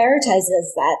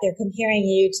prioritizes that, they're comparing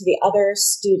you to the other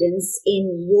students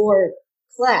in your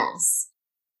class.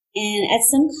 And at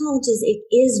some colleges, it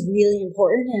is really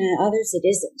important, and at others, it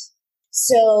isn't.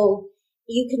 So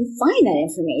you can find that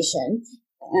information,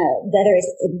 whether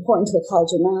it's important to a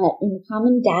college or not, in the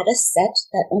common data set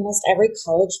that almost every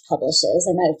college publishes.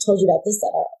 I might have told you about this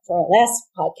for our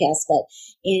last podcast, but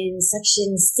in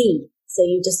section C. So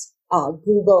you just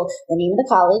Google the name of the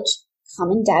college,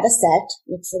 common data set,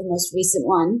 look for the most recent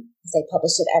one, because they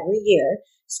publish it every year.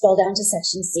 Scroll down to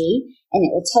section C, and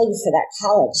it will tell you for that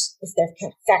college if they're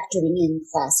factoring in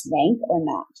class rank or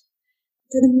not.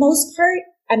 For the most part,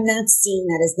 I'm not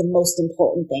seeing that as the most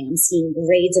important thing. I'm seeing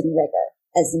grades and rigor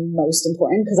as the most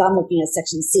important because I'm looking at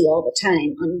section C all the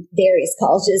time on various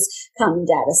colleges' common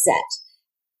data set.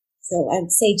 So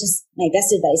I'd say just my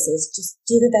best advice is just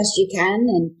do the best you can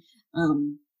and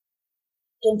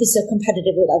don't be so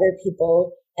competitive with other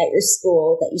people at your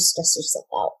school that you stress yourself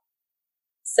out.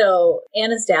 So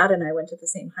Anna's dad and I went to the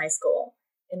same high school,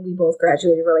 and we both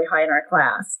graduated really high in our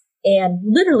class. And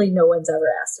literally no one's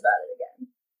ever asked about it again.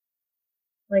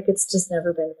 Like, it's just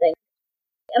never been a thing.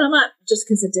 And I'm not, just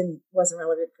because it wasn't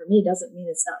relevant for me doesn't mean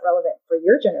it's not relevant for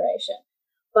your generation.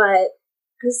 But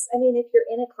because, I mean, if you're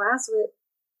in a class with,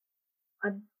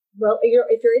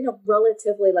 if you're in a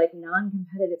relatively like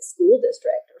non-competitive school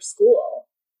district or school,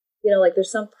 like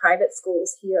there's some private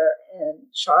schools here in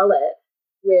Charlotte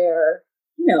where,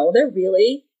 they're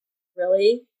really,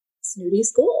 really snooty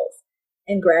schools.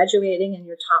 And graduating in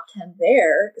your top 10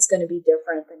 there is going to be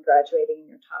different than graduating in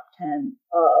your top 10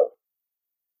 of,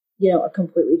 a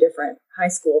completely different high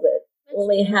school that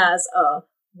only has a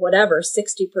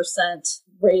 60%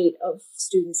 rate of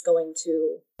students going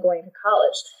to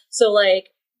college. So like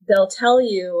they'll tell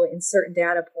you in certain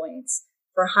data points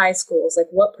for high schools, like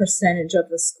what percentage of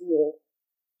the school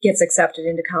gets accepted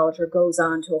into college or goes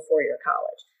on to a 4-year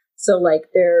college. So like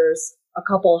there's a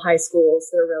couple of high schools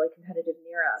that are really competitive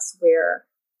near us where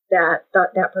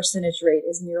that percentage rate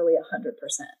is nearly 100%.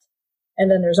 And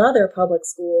then there's other public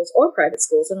schools or private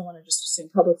schools, I don't want to just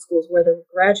assume public schools, where the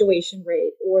graduation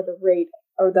rate or the rate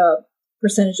or the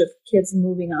percentage of kids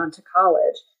moving on to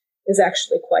college is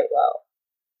actually quite low.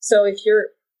 So if you're,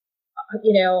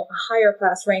 a higher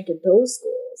class rank in those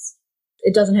schools,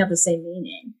 it doesn't have the same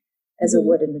meaning as it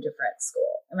would in a different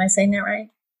school. Am I saying that right?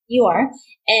 You are.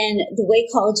 And the way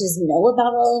colleges know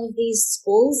about all of these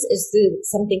schools is through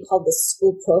something called the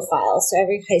school profile. So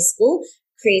every high school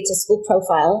creates a school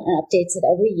profile and updates it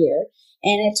every year.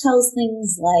 And it tells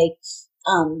things like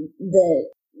the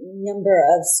number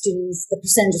of students, the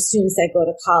percentage of students that go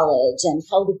to college, and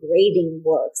how the grading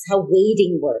works, how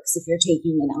weighting works if you're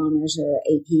taking an honors or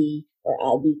AP or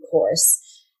IB course.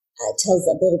 It tells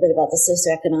a little bit about the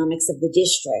socioeconomics of the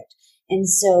district. And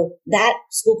so that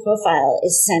school profile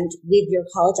is sent with your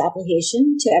college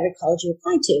application to every college you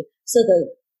apply to. So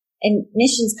the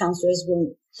admissions counselors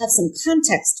will have some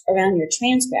context around your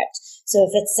transcript. So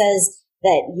if it says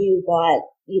that you're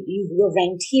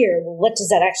ranked here, well, what does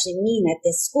that actually mean at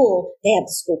this school? They have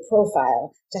the school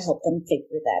profile to help them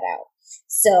figure that out.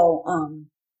 So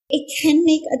it can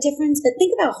make a difference, but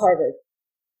think about Harvard.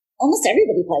 Almost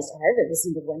everybody applies to Harvard as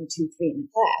number 1, 2, 3 in the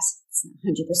class. It's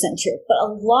not 100% true, but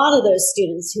a lot of those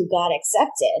students who got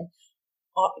accepted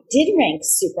did rank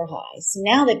super high. So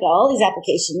now they've got all these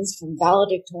applications from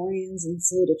valedictorians and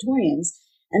salutatorians,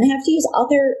 and they have to use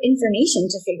other information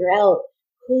to figure out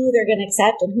who they're going to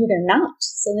accept and who they're not.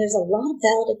 So there's a lot of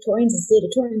valedictorians and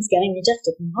salutatorians getting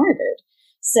rejected from Harvard.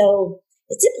 So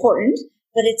it's important,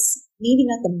 but it's maybe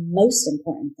not the most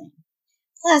important thing.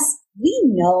 Plus, we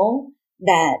know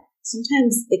that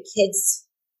sometimes the kids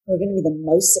who are going to be the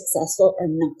most successful are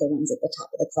not the ones at the top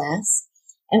of the class.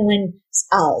 And when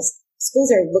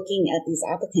schools are looking at these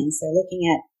applicants, they're looking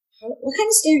at what kind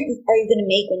of student are you going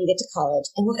to make when you get to college,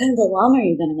 and what kind of alum are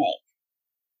you going to make?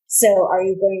 So are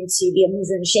you going to be a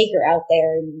mover and shaker out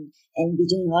there and be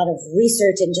doing a lot of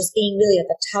research and just being really at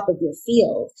the top of your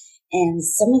field? And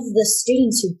some of the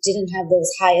students who didn't have those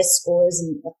highest scores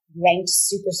and ranked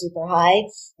super, super high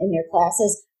in their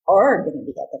classes are going to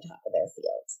be at the top of their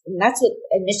field. And that's what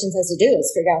admissions has to do,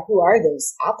 is figure out who are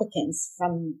those applicants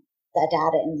from that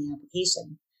data in the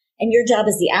application. And your job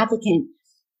as the applicant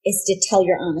is to tell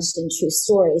your honest and true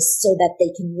stories so that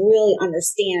they can really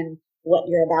understand what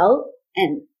you're about.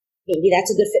 And maybe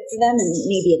that's a good fit for them, and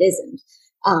maybe it isn't.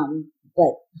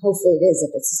 But hopefully it is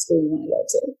if it's a school you want to go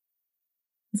to.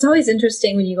 It's always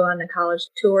interesting when you go on the college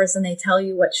tours and they tell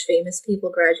you which famous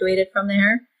people graduated from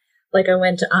there. Like I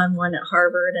went on one at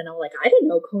Harvard, and I'm like, I didn't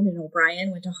know Conan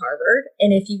O'Brien went to Harvard.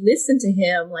 And if you listen to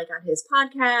him, like on his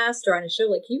podcast or on his show,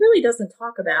 like he really doesn't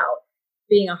talk about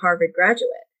being a Harvard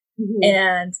graduate. Mm-hmm.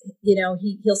 And, you know,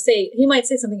 he might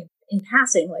say something in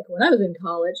passing, like when I was in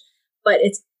college, but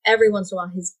it's every once in a while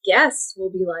his guests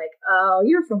will be like, oh,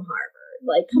 you're from Harvard.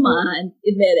 Like, come on,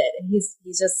 admit it. And he's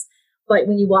just, but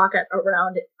when you walk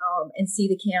around it, and see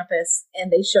the campus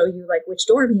and they show you like which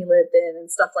dorm he lived in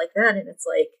and stuff like that. And it's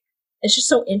like, it's just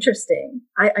so interesting.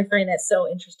 I find that so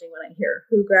interesting when I hear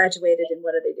who graduated and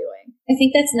what are they doing. I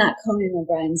think that's not Conan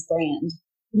O'Brien's brand.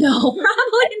 No,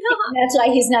 probably not. That's why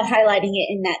he's not highlighting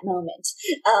it in that moment.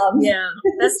 Yeah,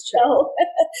 that's true.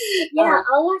 Yeah,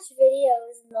 I'll watch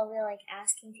videos and they'll be like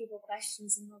asking people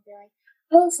questions, and they'll be like,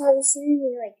 oh, so have you seen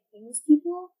any like famous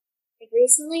people like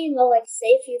recently? And they'll like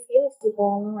say a few famous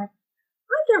people, and I'm like,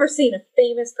 I've never seen a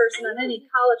famous person on any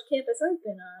college campus I've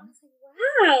been on. I was like,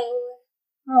 wow.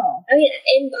 Oh. I mean,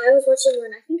 and I was watching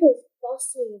one, I think it was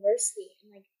Boston University,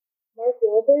 and like Mark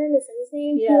Wahlberg, is that his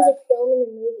name? Yeah. He was like filming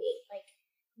a movie, like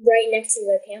right next to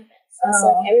their campus.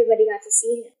 So like everybody got to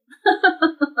see him.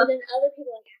 But then other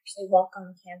people like actually walk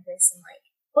on campus and like.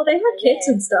 Well, they have kids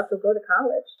and stuff who go to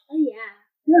college. Oh yeah.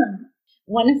 Yeah.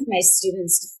 One of my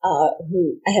students,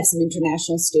 who I have some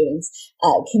international students,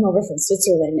 came over from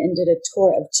Switzerland and did a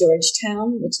tour of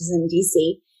Georgetown, which is in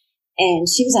DC. And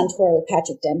she was on tour with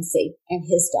Patrick Dempsey and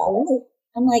his daughter. Oh.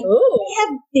 I'm like, I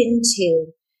have been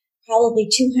to probably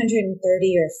 230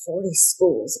 or 40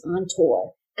 schools on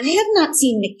tour. I have not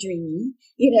seen McDreamy,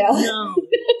 you know. No.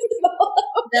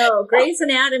 No, Grey's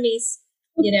Anatomy's,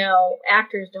 you know,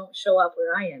 actors don't show up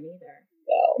where I am either.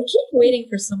 No. I keep waiting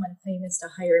for someone famous to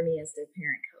hire me as their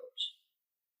parent coach.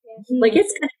 Yeah. Like,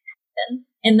 it's going to happen.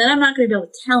 And then I'm not going to be able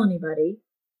to tell anybody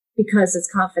because it's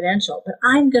confidential, but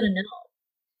I'm going to know.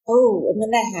 Oh, and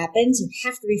when that happens, you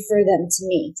have to refer them to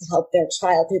me to help their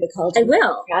child through the college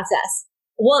process.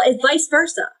 Well, it's vice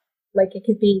versa. Like, it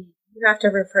could be, you have to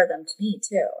refer them to me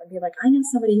too and be like, I know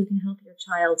somebody who can help your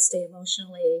child stay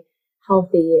emotionally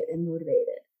healthy and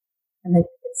motivated. And then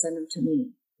you can send them to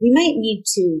me. We might need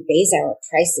to raise our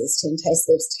prices to entice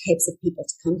those types of people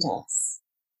to come to us.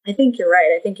 I think you're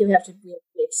right. I think you have to be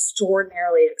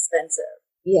extraordinarily expensive.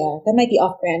 Yeah, that might be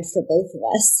off-brand for both of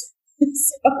us.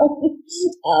 So,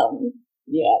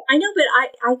 yeah. I know, but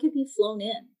I could be flown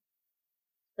in.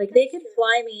 Like, they could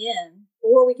fly me in,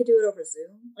 or we could do it over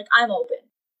Zoom. Like, I'm open.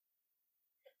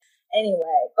 Anyway,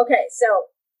 okay, so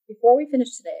before we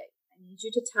finish today, I need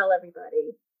you to tell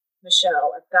everybody,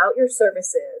 Michelle, about your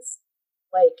services.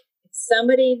 Like, if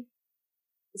somebody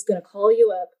is going to call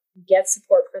you up get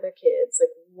support for their kids?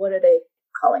 Like, what are they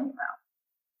calling you about?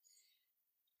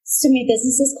 So my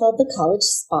business is called The College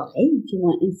Spy. If you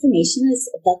want information,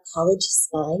 it's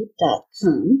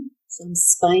thecollegespy.com. So I'm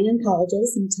spying on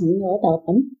colleges and telling you all about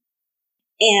them.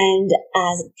 And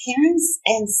as parents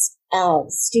and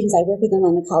students, I work with them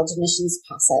on the college admissions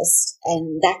process.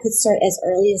 And that could start as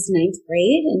early as 9th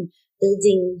grade and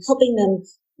helping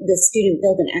the student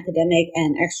build an academic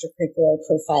and extracurricular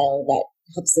profile that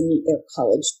helps them meet their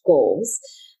college goals.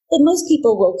 But most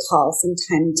people will call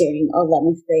sometime during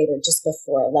 11th grade or just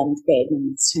before 11th grade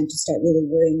when it's time to start really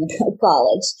worrying about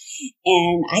college.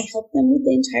 And I help them with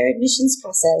the entire admissions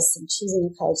process and choosing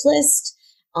a college list,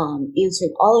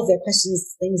 answering all of their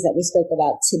questions, things that we spoke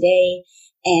about today,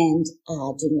 and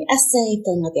doing the essay,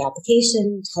 filling out the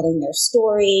application, telling their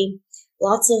story,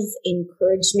 lots of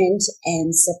encouragement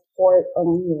and support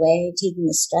along the way, taking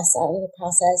the stress out of the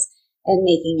process and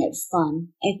making it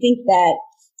fun. I think that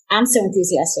I'm so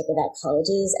enthusiastic about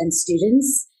colleges and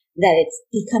students that it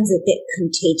becomes a bit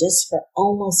contagious for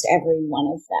almost every one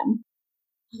of them.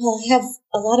 Well, I have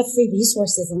a lot of free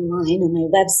resources online on my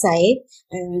website.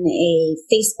 I run a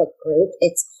Facebook group.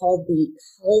 It's called the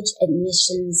College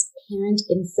Admissions Parent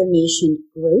Information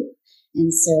Group.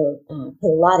 And so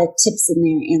put a lot of tips in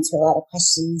there, answer a lot of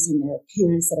questions, and there are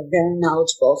parents that are very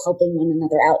knowledgeable, helping one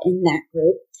another out in that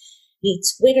group. My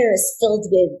Twitter is filled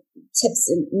with tips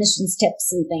and admissions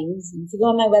tips and things. And if you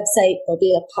go on my website, there'll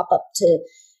be a pop-up to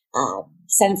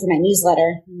sign up for my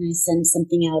newsletter. And I send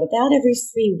something out about every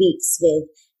 3 weeks with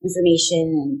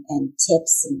information and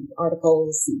tips and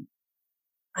articles. And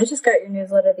I just got your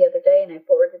newsletter the other day and I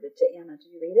forwarded it to Anna.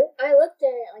 Did you read it? I looked at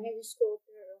it. Like, I just scrolled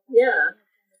through it. Yeah.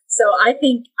 So I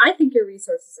think your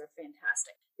resources are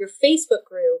fantastic. Your Facebook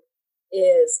group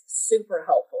is super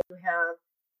helpful. You have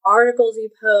articles you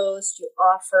post, you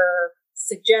offer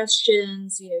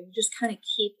suggestions, you just kind of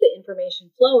keep the information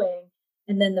flowing.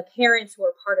 And then the parents who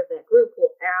are part of that group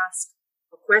will ask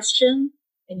a question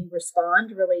and you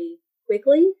respond really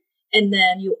quickly. And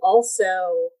then you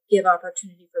also give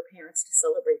opportunity for parents to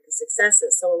celebrate the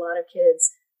successes. So a lot of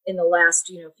kids in the last,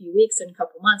 few weeks and a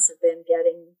couple months have been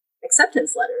getting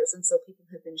acceptance letters. And so people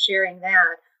have been sharing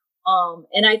that.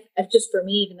 And I just, for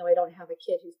me, even though I don't have a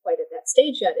kid who's quite at that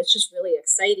stage yet, it's just really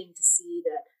exciting to see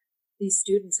that these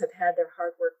students have had their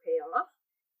hard work pay off.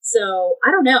 So I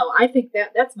don't know. I think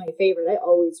that's my favorite. I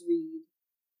always read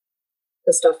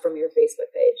the stuff from your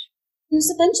Facebook page. There's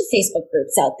a bunch of Facebook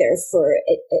groups out there for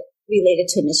related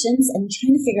to admissions, and I'm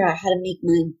trying to figure out how to make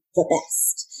mine the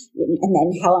best, and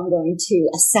then how I'm going to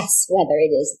assess whether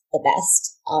it is the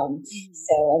best.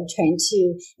 So I'm trying to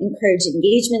encourage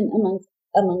engagement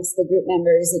amongst the group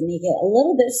members and make it a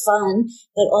little bit fun,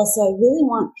 but also I really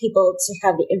want people to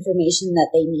have the information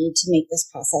that they need to make this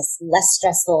process less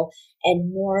stressful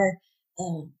and more,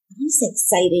 I want to say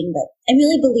exciting, but I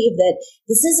really believe that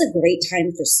this is a great time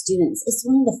for students. It's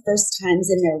one of the first times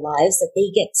in their lives that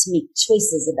they get to make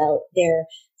choices about their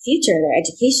future, their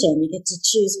education. They get to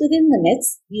choose within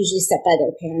limits, usually set by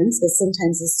their parents, because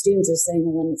sometimes the students are setting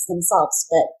the limits themselves,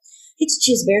 but they get to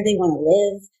choose where they want to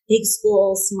live, big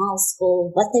school, small school,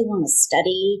 what they want to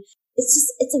study.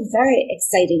 It's a very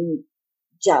exciting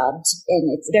job, and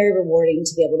it's very rewarding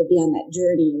to be able to be on that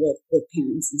journey with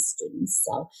parents and students.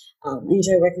 So I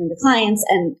enjoy working with the clients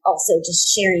and also just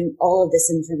sharing all of this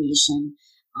information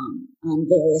on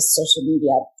various social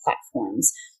media platforms.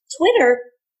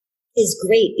 Twitter is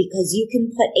great because you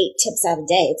can put 8 tips out a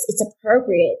day. It's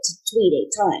appropriate to tweet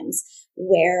 8 times,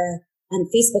 where on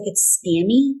Facebook it's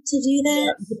spammy to do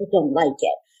that. Yes. People don't like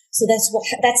it. So that's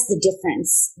the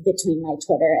difference between my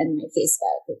Twitter and my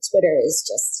Facebook. Twitter is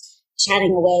just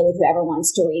chatting away with whoever wants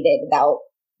to read it about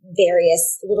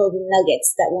various little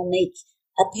nuggets that will make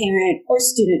a parent or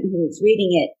student who's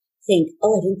reading it think,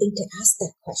 oh, I didn't think to ask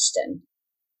that question.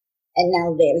 And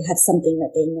now they have something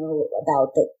that they know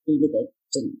about that maybe they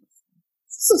didn't.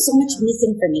 So much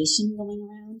misinformation going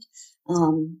around.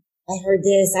 I heard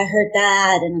this, I heard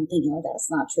that, and I'm thinking, oh, that's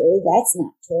not true. That's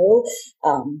not true.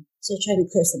 So trying to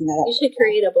clear some of that up. You should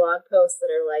create a blog post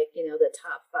that are like, the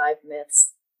top 5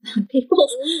 myths people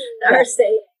are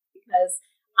saying, because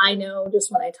I know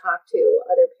just when I talk to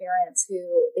other parents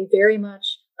who they very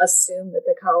much assume that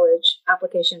the college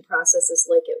application process is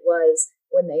like it was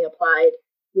when they applied,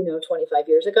 25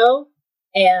 years ago.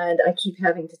 And I keep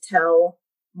having to tell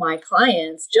my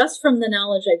clients, just from the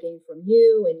knowledge I gained from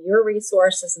you and your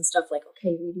resources and stuff, like,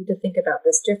 okay, we need to think about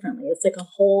this differently. It's like a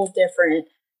whole different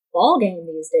ball game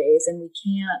these days, and we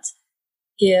can't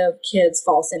give kids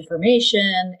false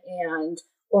information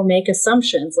or make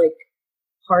assumptions. Like,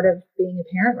 part of being a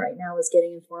parent right now is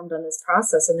getting informed on this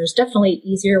process. And there's definitely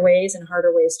easier ways and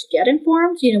harder ways to get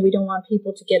informed. We don't want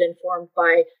people to get informed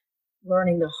by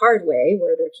learning the hard way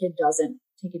where their kid doesn't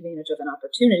take advantage of an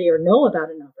opportunity or know about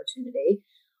an opportunity.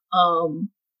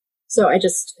 So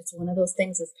it's one of those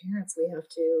things as parents, we have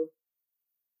to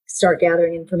start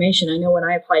gathering information. I know when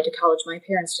I applied to college, my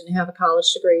parents didn't have a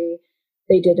college degree.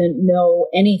 They didn't know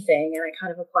anything. And I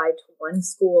kind of applied to one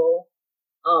school,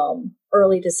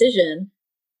 early decision.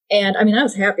 And I mean, I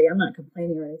was happy. I'm not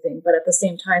complaining or anything. But at the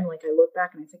same time, like I look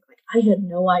back and I think like, I had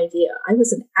no idea. I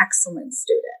was an excellent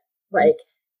student. Like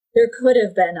there could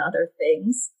have been other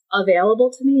things available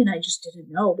to me and I just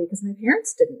didn't know because my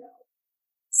parents didn't know.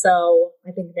 So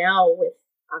I think now with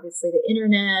obviously the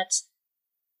internet,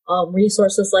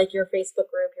 resources like your Facebook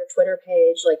group, your Twitter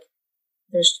page, like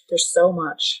there's so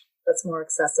much that's more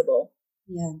accessible.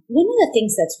 Yeah. One of the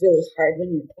things that's really hard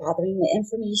when you're gathering the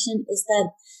information is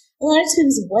that a lot of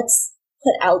times what's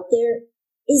put out there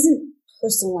isn't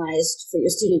personalized for your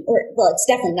student, or, well, it's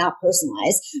definitely not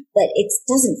personalized, but it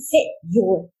doesn't fit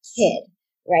your kid,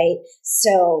 right?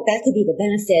 So that could be the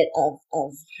benefit of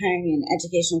hiring an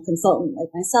educational consultant like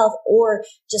myself, or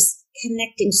just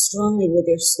connecting strongly with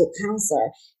your school counselor,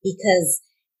 because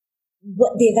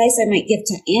what the advice I might give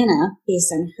to Anna based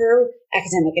on her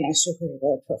academic and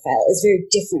extracurricular profile is very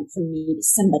different from maybe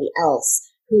somebody else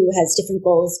who has different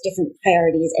goals, different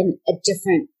priorities, and a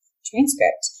different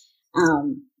transcript.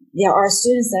 There are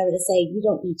students that I would say, you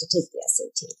don't need to take the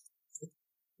SAT.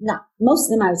 Not most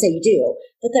of them, I would say you do,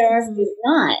 but there are a few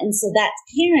not. And so that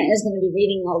parent is going to be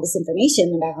reading all this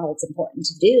information about how it's important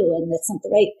to do, and that's not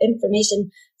the right information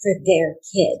for their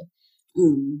kid.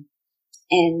 And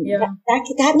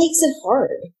that makes it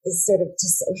hard, is sort of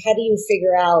just how do you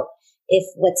figure out if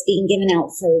what's being given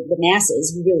out for the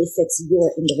masses really fits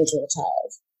your individual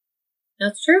child?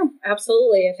 That's true.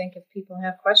 Absolutely. I think if people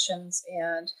have questions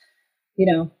and,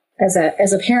 as a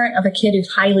parent of a kid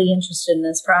who's highly interested in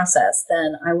this process,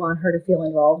 then I want her to feel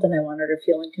involved and I want her to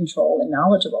feel in control and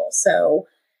knowledgeable. So,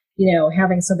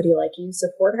 having somebody like you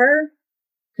support her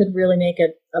could really make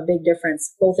a big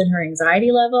difference, both in her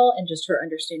anxiety level and just her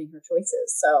understanding her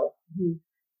choices. So,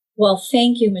 Well,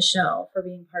 thank you, Michelle, for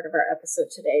being part of our episode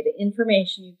today. The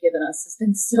information you've given us has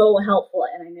been so helpful.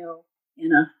 And I know,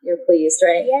 Anna, you're pleased,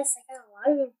 right? Yes, I got a lot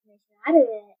of information out of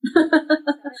it.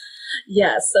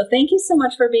 Yes. So thank you so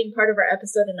much for being part of our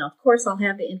episode. And of course, I'll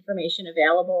have the information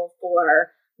available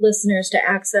for listeners to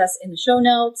access in the show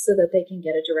notes so that they can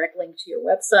get a direct link to your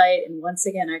website. And once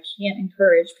again, I can't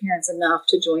encourage parents enough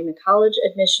to join the College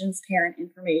Admissions Parent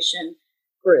Information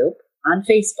Group on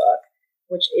Facebook,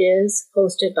 which is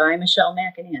hosted by Michelle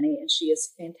McInerney, and she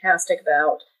is fantastic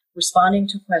about responding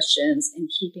to questions and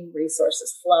keeping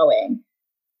resources flowing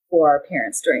for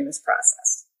parents during this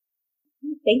process.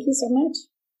 Thank you so much.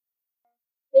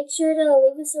 Make sure to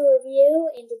leave us a review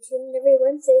and to tune in every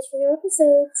Wednesdays for new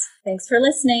episodes. Thanks for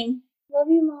listening. Love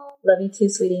you, Mom. Love you too,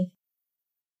 sweetie.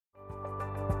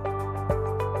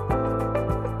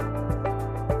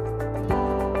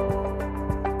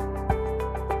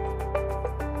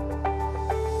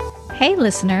 Hey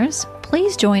listeners,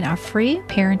 please join our free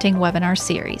parenting webinar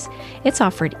series. It's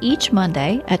offered each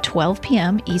Monday at 12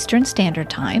 p.m. Eastern Standard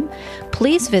Time.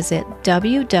 Please visit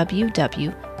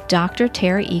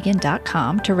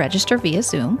www.drtaraegan.com to register via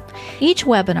Zoom. Each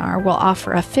webinar will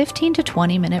offer a 15 to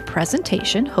 20 minute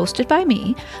presentation hosted by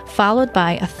me, followed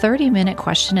by a 30-minute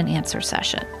question and answer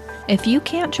session. If you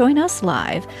can't join us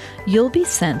live, you'll be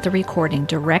sent the recording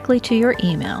directly to your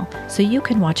email so you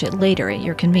can watch it later at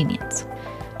your convenience.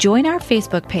 Join our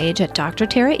Facebook page at Dr.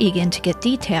 Tara Egan to get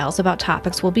details about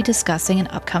topics we'll be discussing in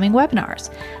upcoming webinars.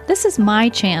 This is my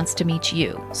chance to meet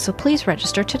you, so please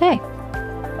register today.